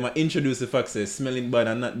 them introduce the fact that smelling bad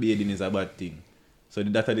and not bearding is a bad thing. So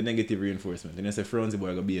that are the negative reinforcement. And you say frownsy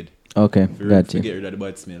boy go beard. Okay, got To you. get rid of the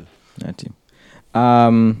bad smell. Got you.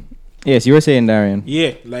 Yes, you were saying, Darian.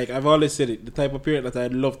 Yeah, like I've always said it, the type of parent that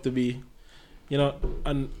I'd love to be, you know,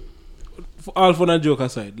 and all fun and joke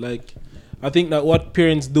aside, like I think that what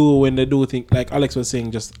parents do when they do think, like Alex was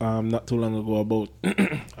saying just not too long ago about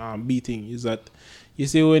beating, is that you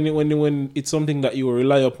see when it's something that you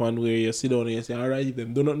rely upon, where you sit down and you say, all right, if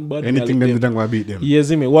them do nothing bad, Anything I'll them lick don't want to beat them. You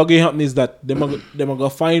see me? What going to happen is that them are going to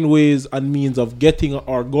find ways and means of getting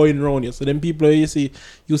or going around you. So them people you see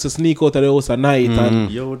used to sneak out of the house at night and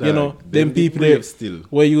Yo, you know, them the people brave there still.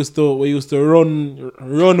 we used to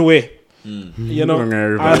run away. You know, Run a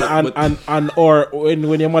river. and or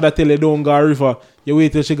when your mother tell you don't go river, you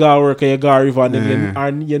wait till she go work and you go river and then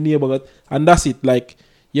and your neighbor got, and that's it. Like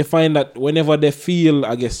you find that whenever they feel,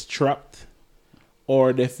 I guess, trapped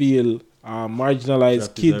or they feel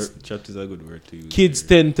marginalized, trapped is a good word to use. Kids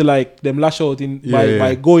tend to like them lash out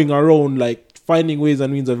by going around like finding ways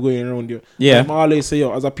and means of going around you. Yeah. I always say,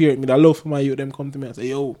 yo, as a parent, I love for my youth, them come to me and say,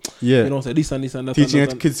 yo, Yeah. you know, say this and this and that. Teaching and your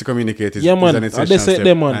that, and kids to communicate is, Yeah, man. is an I essential just said step.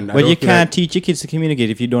 them, man. And I But don't you feel can't teach your kids to communicate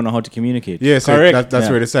if you don't know how to communicate. Yeah, so Correct. that's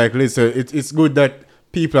Yeah. where the cycle is. So it's good that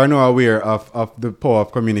people are now aware of the power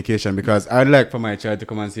of communication, because I'd like for my child to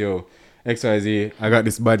come and say, oh, XYZ, I got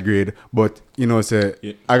this bad grade, but you know, say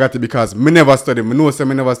Yeah. I got it because me never study. Me know say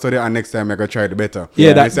me never study, and next time I gotta try the better.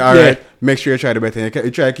 Yeah, And I that- say, all yeah. right, make sure you try the better.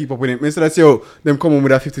 You try to keep up with it. Instead of say, oh, them come home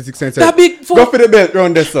with that 56 cents. That big Go for the belt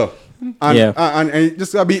round there, sir. And, Yeah. and you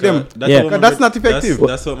just gotta beat them. Yeah. what my That's bro- not effective.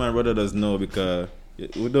 That's what my brother does know, because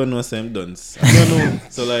we don't know same dunce. I don't know.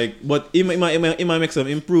 So like, but he might make some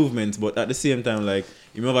improvements, but at the same time, like,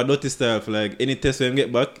 he might have a dirty style for like any test when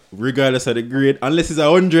get back, regardless of the grade, unless it's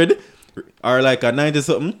 100 or like a 90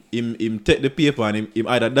 something, him take the paper and him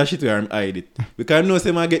either dash it or him hide it. Because I know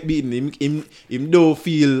say man get beaten, him don't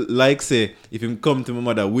feel like say if him come to my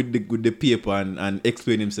mother with the paper and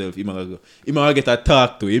explain himself, he might get a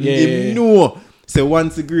talk to him. Yeah. Him know. So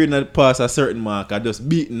once the grade not pass a certain mark, I just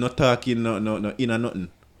beating, not talking, no in or nothing.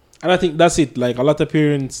 And I think that's it. Like a lot of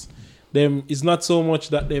parents, them it's not so much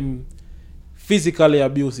that them physically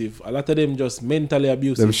abusive. A lot of them just mentally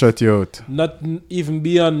abusive. Them shut you out. Not even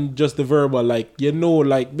beyond just the verbal. Like, you know,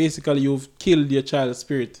 like basically you've killed your child's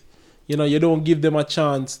spirit. You know, you don't give them a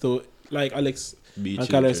chance to, like Alex Be and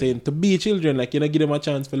Carla children. saying, to be children. Like, you know, give them a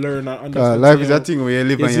chance to learn and understand. Life is you a know. thing where you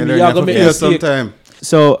live You and see you me, learn. you You are have to gonna feel make mistake. sometime.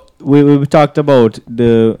 So we talked about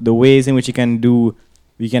the ways in which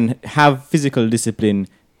we can have physical discipline,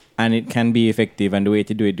 and it can be effective, and the way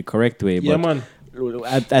to do it the correct way. Yeah, But man.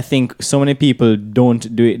 I think so many people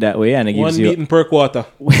don't do it that way, and it One gives you beating per quarter.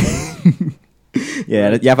 you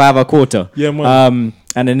have to have a quota. Yeah, man.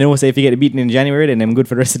 And then they will say if you get beaten in January, then I'm good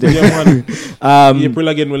for the rest of the year. Yeah, man. April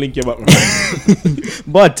again will link you back.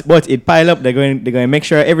 But it pile up. They're going to make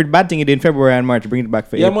sure every bad thing you did in February and March, bring it back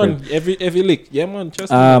for Yeah, April. man. Every lick. Yeah, man.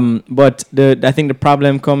 Trust me. But I think the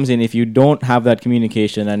problem comes in if you don't have that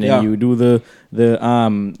communication, and then Yeah. you do the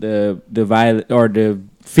violent or the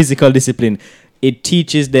physical discipline. It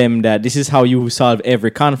teaches them that this is how you solve every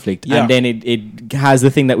conflict. Yeah. And then it has the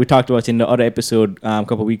thing that we talked about in the other episode a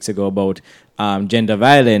couple of weeks ago about gender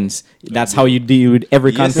violence. That's how you deal with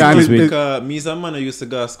every Yes, conflict. is with, because me as a man, I used to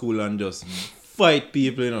go to school and just fight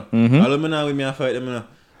people, you know. Mm-hmm. All of me now with me, I fight them, you know.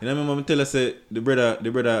 You know, my mom tell us, say, the brother,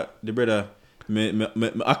 me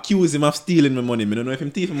accuse him of stealing my money. I don't know if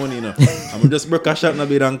him thief my money, you know. I'm just break a shot in a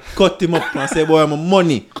bed and cut him up and say, boy, I'm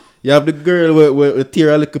money. You have the girl where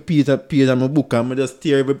tear a little page on my book, and I just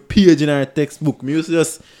tear every page in her textbook. Me used to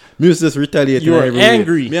just retaliate. You were in every way.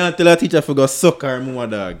 angry. Me and tell her teacher for go suck her mama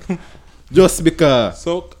dog. Just because.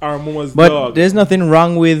 So our mama's but dog. there's nothing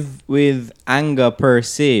wrong with anger per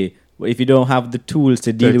se. If you don't have the tools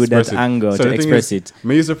to deal with that anger, So to the thing express is, it.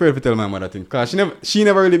 I used to afraid to tell my mother thing. Because she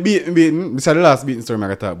never really beaten. Besides the last beating story I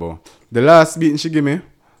got talk about. The last beating she give me,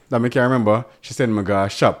 that I can remember, she sent me go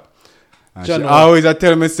shop. And she John, always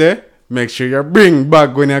tell me, say, make sure you bring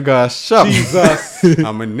bag when you go shop. Jesus. And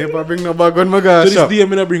I never bring no bag when I go To this shop. day,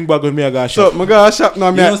 me not bring back with me a gosh. So I go shop now,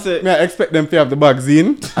 You know, say- I expect them to have the bags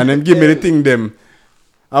in and then give me the thing them.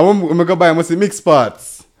 I want go buy I must say mixed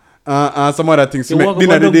parts. And some other things to make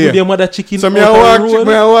dinner the with day. your mother chicken. So me out I on the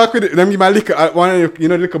road. walk with it. Them give me a liquor, you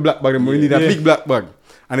know, little black bag. We need a Yeah. big black bag.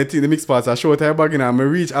 And I take the mixed parts. I show it her bag in. I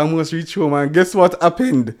almost reach home. And guess what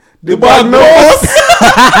happened? The bag no bust.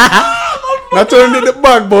 Not only the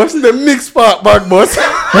bag bust, the mixed part bag bust.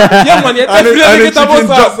 Yeah, man. You and the definitely get a chicken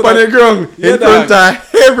bus drop on the ground Yeah, in front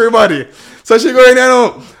of everybody. So she go in there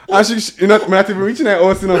now. And she you know, I'm not even reaching her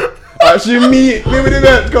house, you know. She meet me with the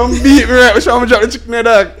belt, come beat me right. She want me drop the chicken in the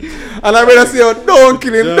dog. And I better say, oh, don't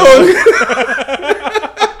kill him, don't kill him.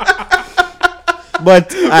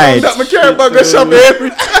 But alright. That my carry bag go shop every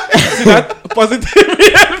See that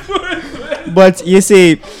positive. But you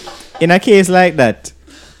see, in a case like that,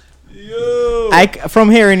 Yo. from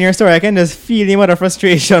hearing your story, I can just feel the amount of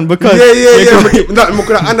frustration because Yeah. That I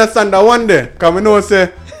could understand that one day. Because I know,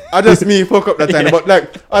 say, I just me fuck up that time. Yeah. But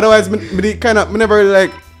like, otherwise, me never really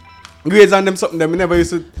like, grades on them something that I never used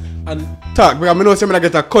to And talk. Because I know, say, I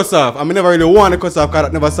get a cuss off. I never really want to cuss off because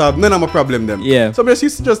that never solve none of my problem them. Yeah. So I just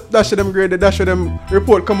used to just dash them grade, dash them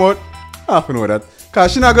report come out. I have to know that.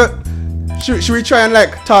 Because she not got, she will try and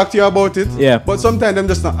like talk to you about it. Yeah. But sometimes them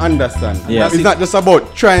just not understand. Yeah. It's not just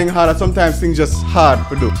about trying harder. Sometimes things just hard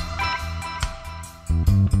to do.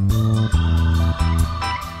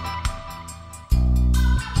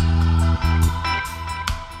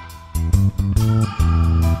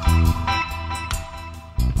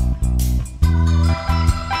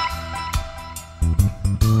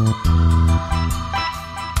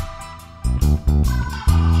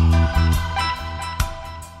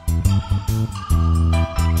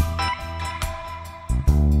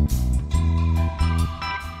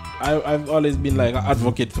 I've always been like an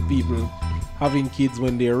advocate for people having kids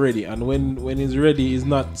when they're ready, and when it's ready is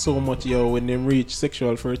not so much when them reach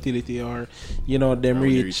sexual fertility or them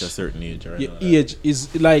reach a certain age. Or age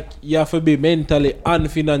is like you have to be mentally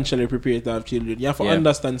and financially prepared to have children. You have to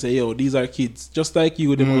understand, say, these are kids just like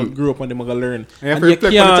you. They gonna grow up and they gonna learn. And you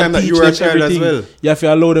can't teach them everything. Well. You have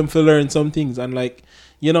to allow them to learn some things, and like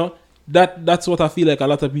that's what I feel like a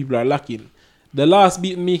lot of people are lacking. The last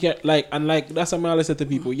beat me that's what I always say to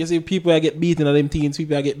people. You see people I get beaten at them teens,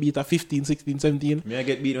 people I get beat at 15, 16, 17. Me I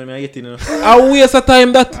get beaten when I get in. I waste of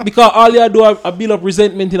time that because all you do is build up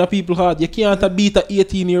resentment in a people's heart. You can't beat a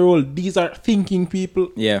 18-year-old. These are thinking people.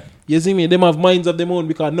 Yeah. You see me? Them have minds of their own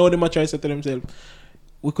because now them are trying to say to themselves,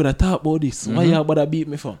 we could have talked about this. Why you bother beat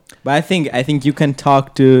me for? But I think you can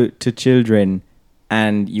talk to children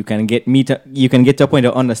and you can get to a point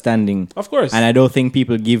of understanding. Of course. And I don't think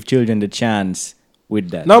people give children the chance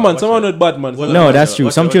with that. No, man. Someone with bad, man. No, that's true.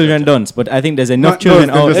 Some children don't. But I think there's enough children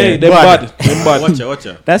out there. Hey, they're bad. They're bad. Watch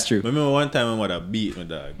ya. That's true. Remember one time my mother beat my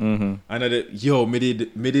dog. And me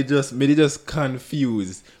did just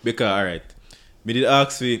confused because alright. Me did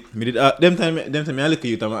ask me them time I look at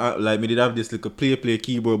you like me did have this little play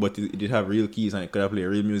keyboard, but it did have real keys and it could have play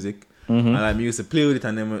real music. And like me used to play with it,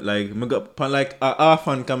 and then like me got like a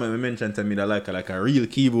often come and mention to me that like a real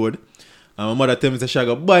keyboard. And my mother tell me that she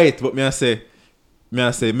go buy it, but me I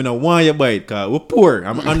say me no want you buy it because we're poor.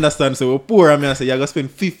 I understand, so we're poor. And I say you gotta spend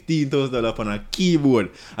 $15,000 on a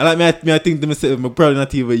keyboard. And like me I think to myself, I probably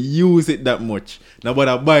not even use it that much. Now but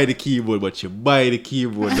I buy the keyboard, but she buy the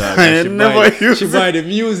keyboard, dog. She buy the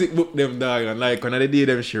music book them, dog. And like when I did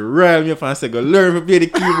them, she rile me up and say go learn to play the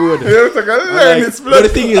keyboard. But the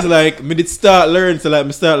thing is like me did start learn, so like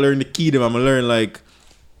me start learning the key them. I'm learn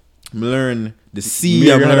the C,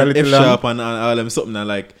 I'm learn F sharp and all them something and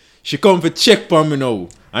like she come for check for me now.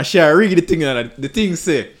 And she read the thing and the thing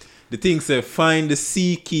say find the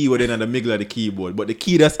C key within the middle of the keyboard. But the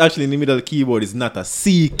key that's actually in the middle of the keyboard is not a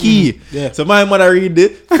C key. Yeah. So my mother read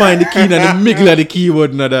it, find the key in the middle of the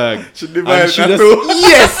keyboard, no dog. She divided that too.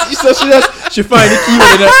 Yes! So she find the key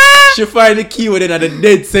she find the key within the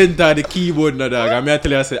dead center of the keyboard, no dog. And I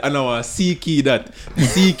tell her, I say, I know a C key that. The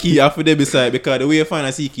C key after there beside, because the way you find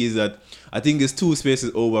a C key is that I think it's 2 spaces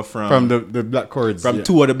over from the black chords. From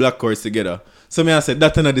 2 of the black chords together. So me I said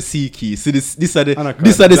that's another C key. See this are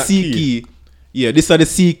the C key. Yeah, this are the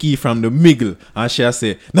C key from the middle. And she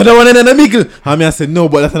say, another one in the middle. And me I said, no,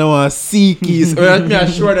 but that's not one C keys. Me I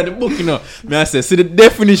sure that the book, Me I say, see the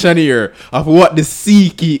definition here of what the C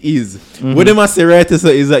key is. What them I say right so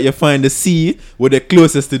is that you find the C with the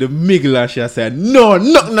closest to the middle. And she say, no,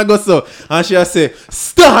 nothing I go so. And she say,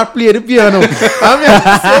 start play the piano. And me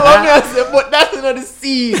I say, but that's not the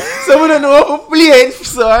C. So we don't know how to play it.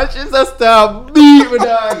 So and she just start beat me,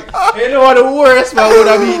 dog. You know what the worst part would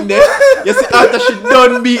have been there? You see, after she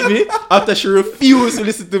done beat me, after she refused to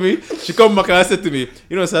listen to me, she come back and said to me,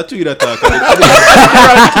 so I told you that talk. But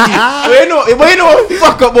you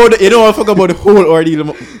know what fuck about the whole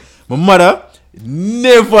ordeal. My mother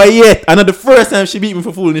never yet, and not the first time she beat me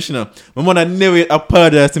for foolishness, my mother never yet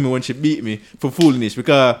apologized to me when she beat me for foolishness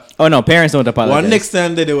because parents don't apologize. Well, next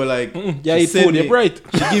time they were like, yeah, you fool, you're right.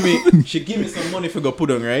 She give me some money for go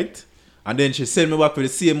put on, right? And then she send me back with the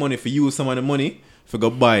same money for use some of the money for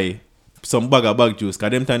go buy some bag of bag juice.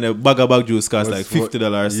 Cause them time the bag of bag juice cost like $50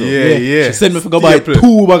 or so. Yeah. She sent me for go buy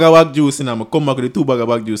 2 bag of bag juice and I'm come back with the 2 bag of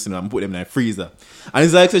bag juice and I'm put them in the freezer. And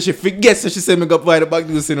it's like so she forgets, so she sent me go buy the bag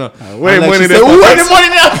juice, Where like, money there? Where the money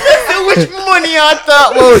now? Which money I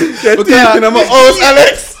thought about? You're thinking of my house,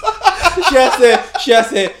 Alex. She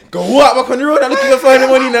said, go walk back on the road and look to find the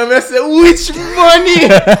money now. I said, which money?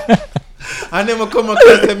 And then I come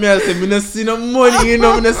across to me and say, I don't see no money, I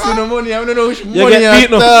don't see no money, I don't know which money I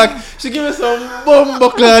talk. She give me some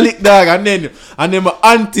bumbuckler lick, dog. And then my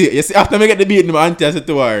auntie, you see, after I get the beat, my auntie, I said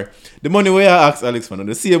to her, the money where I asked Alex for,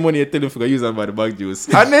 the same money I tell him for use and buy the bag juice.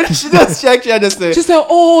 And then she just check, she just say,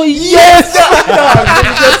 oh yes, dog.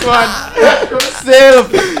 Just one.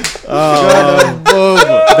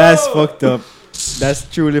 That's fucked up. That's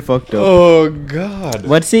truly fucked up. Oh God.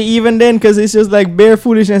 But see, even then, because it's just like bare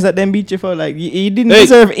foolishness that them beat you for. Like you didn't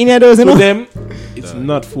deserve any of those. To them, it's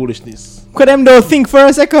not foolishness. Could them though think for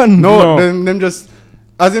a second? No. Them just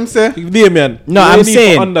as him say. I'm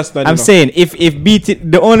saying if beat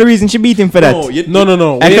it, the only reason she beat him for that.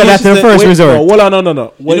 No. I thought that's her first resort.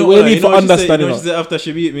 No. We need to understand. She said after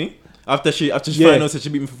she beat me, after she find out that she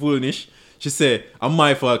beat me for foolishness. She say, I'm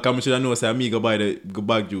my fault, because I should know, say, I'm go buy the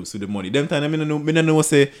bag juice with the money. Them time, I don't know,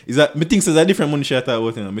 say, is that, me think it's a different money she thought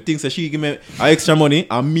about, Me think she give me extra money,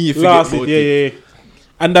 and me forget about it.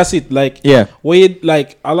 And that's it. Like, Yeah. where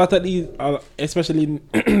like a lot of these, especially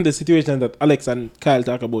in the situation that Alex and Kyle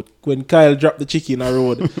talk about, when Kyle dropped the chicken on the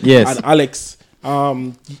road, Yes. and Alex,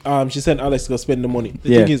 she sent Alex to go spend the money. The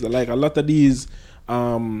Yeah. thing is, like, a lot of these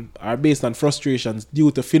are based on frustrations due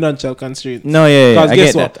to financial constraints. No, yeah, Because I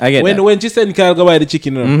guess get what? that. I get when that. when she sent Kyle go buy the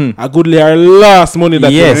chicken, Mhm. a goodly her last money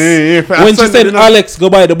that Yes. when she said Alex go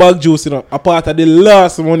buy the bag juice, a part of the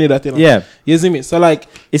last money that Yeah. you see me. So like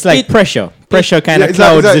It's like it- pressure. Pressure kind Yeah, of it's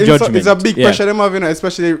clouds the it's judgment. It's a big Yeah. pressure them have,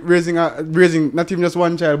 especially raising not even just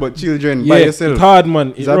one child, but children yeah, by yourself. it's hard,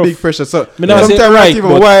 man. It's a rough. big pressure. So Me not say sometimes right, not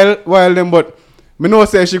even but- while them, but me know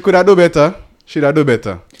say she could have do better. She'd have do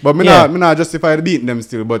better. But me Yeah. not justify beating them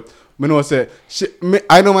still. But me know say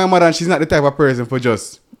I know my mother and she's not the type of person for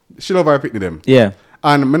just she love her picnic them. Yeah.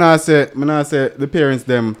 And me not say the parents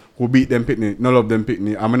them who beat them picnic, no love them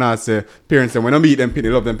picnic. And me not say parents them when don't beat them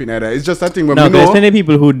picnic, love them picnic either. It's just a thing when No, me there's know. plenty of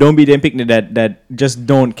people who don't be them picnic that just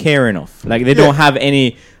don't care enough. Like they don't have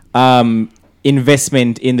any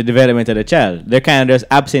investment in the development of the child. They're kind of just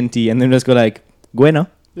absentee and then just go like, go now.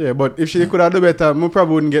 Yeah, but if she could have do better, I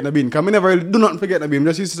probably wouldn't get the bean. Because I never really do nothing for getting the bean.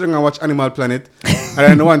 Just used to sit and watch Animal Planet. And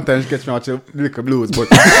then the one time she gets me watch Liquor Blues. But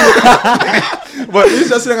but it's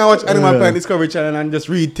just sitting and watch Animal Planet Discovery Channel and just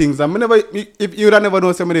read things. And if you would have never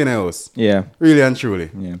known somebody in the house. Yeah. Really and truly.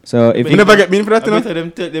 Yeah. So if You never get bean for that, you I know?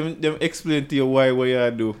 better them explain to you why what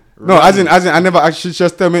you do. No, as in, I never actually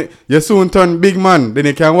just tell me, you soon turn big man, then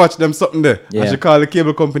you can watch them something there. Yeah. And she call the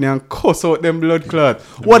cable company and cuss out them blood clot.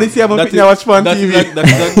 What is he having to watch fun TV?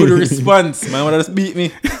 That's a good response. My mother just beat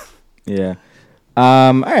me. yeah.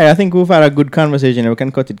 All right, I think we've had a good conversation. We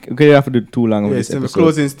can cut it. We don't have to do too long of Yes, this and the episode.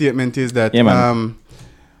 closing statement is that Yeah, man.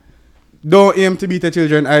 don't aim to beat the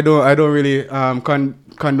children. I don't really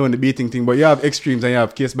condone the beating thing, but you have extremes and you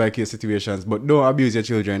have case by case situations. But don't abuse your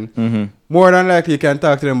children. Mm-hmm. More than likely, you can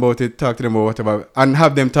talk to them about it, talk to them about whatever, and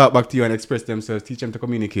have them talk back to you and express themselves. Teach them to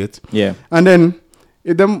communicate. Yeah. And then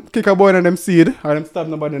if them kick a boy and them seed or them stab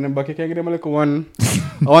nobody in them back, you can give them like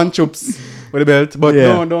one chops with a belt. But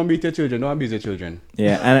Yeah. don't beat your children. Don't abuse your children.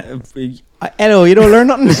 Yeah. And hello, you don't learn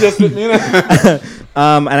nothing. Just let me know.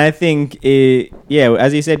 And I think,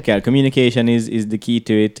 as you said, Cal, communication is the key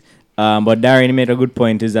to it. But Darren made a good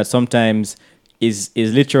point is that sometimes is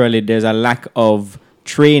literally there's a lack of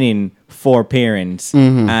training for parents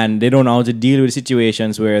and they don't know how to deal with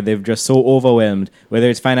situations where they're just so overwhelmed, whether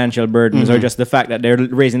it's financial burdens or just the fact that they're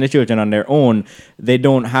raising the children on their own. They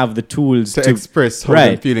don't have the tools to express how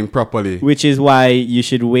they're feeling properly. Which is why you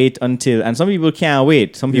should wait until, and some people can't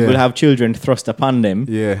wait. Some people Yeah. have children thrust upon them.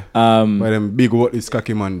 Yeah. Um, By them big what is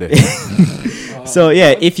cocky man there. So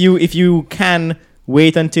yeah, if you can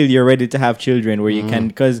wait until you're ready to have children, where you can,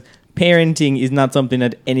 because parenting is not something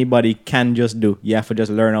that anybody can just do. You have to just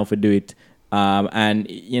learn how to do it. And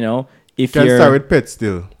if Can you're start with pets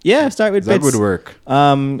still. start with It's a pets. good work.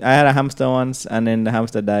 I had a hamster once, and then the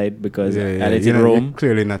hamster died because I let it roam. You're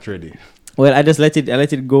clearly not ready. Well, I let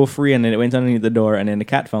it go free, and then it went underneath the door, and then the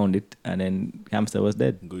cat found it, and then hamster was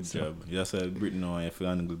dead. Good job. You said Britain now if you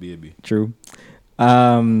handle baby. True.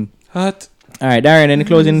 Hot. All right, Darren, any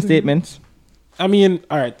closing statements? I mean,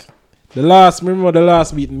 all right. Remember the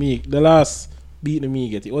last beating me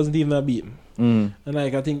get. It wasn't even a beating. Mm. And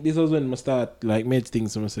like I think this was when I start like made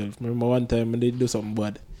things to myself. Remember one time I did do something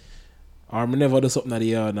bad, or I never do something at the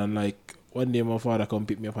yard, and like one day my father come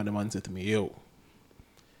pick me up and the man said to me, "Yo,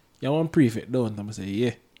 you want prefect, don't?" I'm say,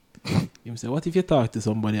 "Yeah." He say, "What if you talk to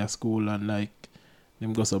somebody at school and like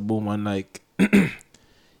them goes a boom and like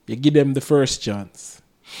you give them the first chance,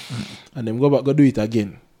 and them go back go do it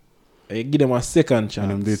again." You give them a second chance.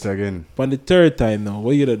 And them do it again. On the third time now,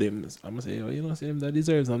 what you do them? I'm gonna say, say them that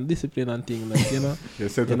deserves some discipline and thing, like You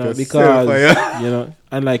set you up know, yourself, because yeah.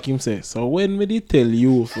 and like him say, so when me they tell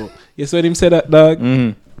you for yes when him say that dog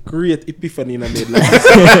create epiphany in a made like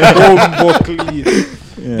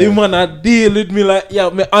the man a deal with me like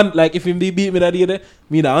like if him they beat me that day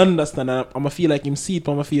me da understand and I'ma feel like him see it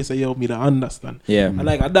on my face and me da understand. Yeah. And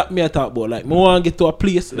like that me I talk about like me want get to a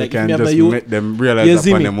place like They if can me and just you make them realize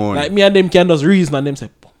upon them own. like me and them can just reason and them say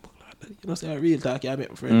say a real talk I make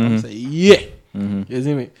my friend I'm say you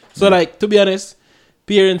see me. So like to be honest,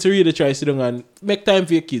 parents really try to sit down and make time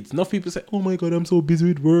for your kids. Enough people say, "Oh my God, I'm so busy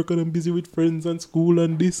with work and I'm busy with friends and school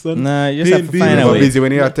and this and." Nah, you just have to paying find bills." a way. busy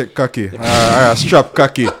when you have to take cocky. Strap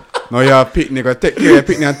cocky. Now you have picnic. Take care of your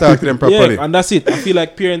picnic and talk to them properly. Yeah, and that's it. I feel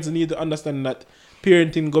like parents need to understand that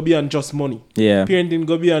parenting go beyond just money. Yeah. Parenting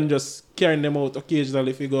go beyond just carrying them out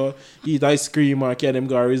occasionally if you go eat ice cream or carry them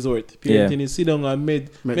go a resort. Parenting is sit down and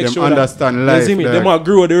make them sure understand that, life, you see me, dog. them are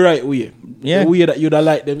grow the right way. Yeah. The way that you'd have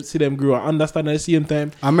like them, see them grow and understand at the same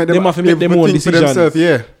time. I make Them have to make them own think for decisions. themselves,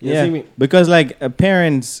 yeah. You Yeah, see me? because like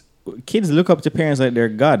kids look up to parents like they're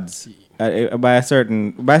gods. By a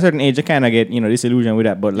certain age, you kind of get disillusioned with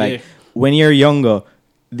that. But like Yeah. when you're younger,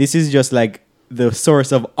 this is just like the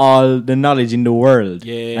source of all the knowledge in the world.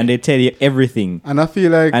 Yeah. And they tell you everything. And I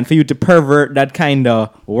feel like And for you to pervert that kind of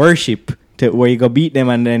worship to where you go beat them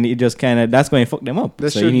and then it just kind of that's going to fuck them up. They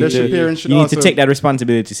So should- you they need should- to parents should you need to also take that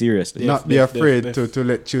responsibility seriously. not be Def, afraid def. to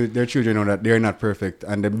let their children know that they're not perfect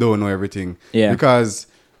and they don't know everything. Yeah. Because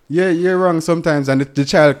you're wrong sometimes, and the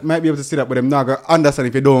child might be able to see that, but them not gonna understand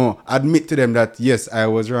if you don't admit to them that yes, I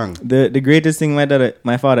was wrong. The greatest thing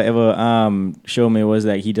my father ever showed me was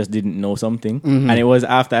like he just didn't know something, and it was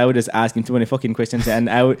after I would just ask him too many fucking questions, and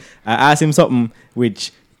I asked him something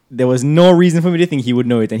which there was no reason for me to think he would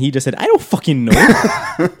know it, and he just said I don't fucking know.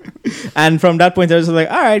 And from that point I was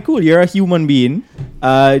like, all right, cool, you're a human being,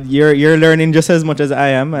 you're learning just as much as I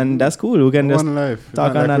am, and that's cool. We can just One life.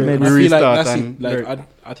 talk Not on that we- maybe. we I feel like restart that's and it. Like learn.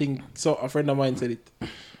 I think so. A friend of mine said it.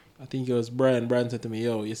 I think it was Brian. Brian said to me,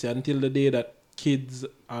 "Yo, you see, until the day that kids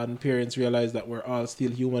and parents realize that we're all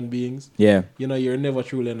still human beings, Yeah, you're never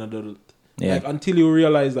truly an adult. Yeah. Like until you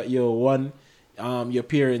realize that your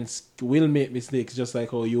parents will make mistakes just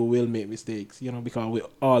like how you will make mistakes. Because we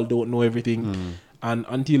all don't know everything, and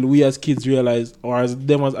until we as kids realize, or as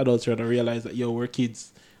them as adults rather realize that we're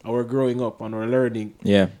kids and we're growing up and we're learning.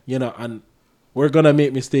 yeah. And we're gonna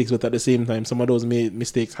make mistakes, but at the same time, some of those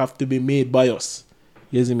mistakes have to be made by us.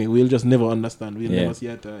 You see me? We'll just never understand. We'll Yeah. never see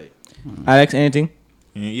it. Alex, anything?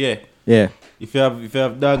 Yeah. Yeah. If you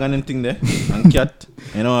have dog and anything there and cat,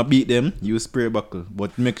 and I beat them, use spray buckle.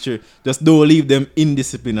 But make sure just don't leave them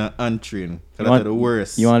indisciplined and untrained. That's the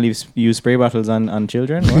worst. You want to use spray bottles on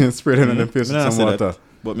children? What? Spray them on the face Me with not some say water. that.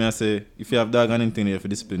 But me I say if you have dog and anything, you have to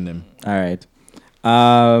discipline them. All right.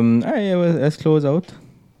 All right. Yeah, well, let's close out.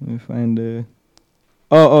 Let me find the.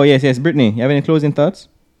 Oh yes. Brittany, you have any closing thoughts?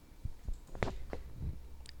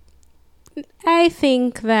 I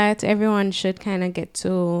think that everyone should kind of get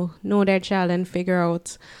to know their child and figure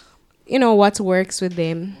out, what works with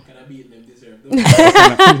them.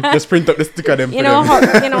 Just print up the sticker them. You for know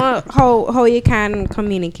them. how you can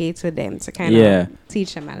communicate with them to kind Yeah. of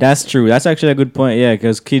teach them. That's true. That's actually a good point. Yeah,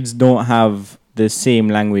 because kids don't have the same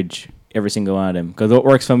language, every single one of them. Because what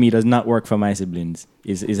works for me does not work for my siblings.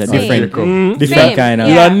 Is a Same. different Same. kind of.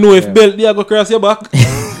 You Yeah. don't know if Yeah. belt they go across your back.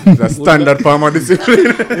 The standard farmer discipline.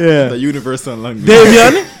 Yeah. The universal language.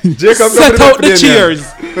 Damien, Jacob, set come out to the Damian. cheers.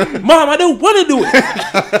 Mom, I don't want to do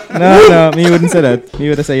it. No, me wouldn't say that. Me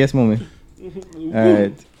would have said yes, mommy. All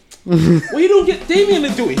right. Well, you don't get Damien to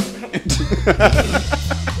do it.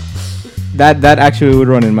 That actually would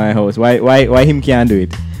run in my house. Why him can't do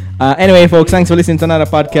it? Anyway, folks, thanks for listening to another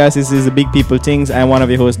podcast. This is the Big People Things. I'm one of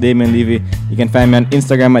your hosts, Damien Levy. You can find me on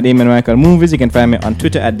Instagram at Damien Michael Movies. You can find me on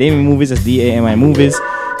Twitter at Damien Movies. That's DAMI Movies.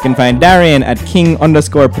 You can find Darian at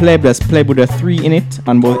King_Pleb. That's Pleb with a 3 in it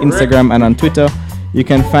on both Instagram and on Twitter. You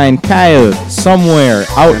can find Kyle somewhere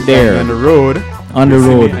out there On the road. on the You see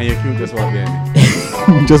me road. And you can just walk behind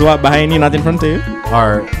me. Just walk behind you, not in front of you.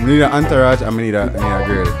 Or we need an entourage and we need a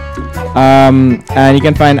girl. And you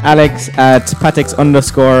can find Alex at Patex_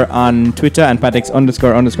 on Twitter and Patex_ on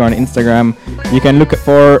Instagram. You can look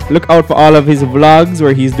out for all of his vlogs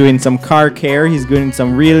where he's doing some car care. He's doing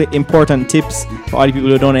some really important tips for all the people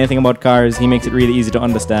who don't know anything about cars. He makes it really easy to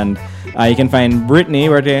understand. You can find Brittany.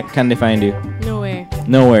 Where can they find you?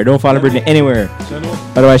 Nowhere. Don't follow Brittany anywhere.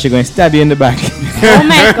 Otherwise, she's going to stab you in the back. Oh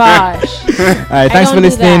my gosh. All right, thanks I for don't do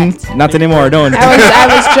listening. that. Not anymore. Don't. I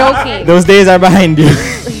was joking. Those days are behind you.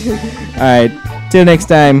 All right. Till next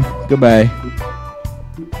time. Goodbye.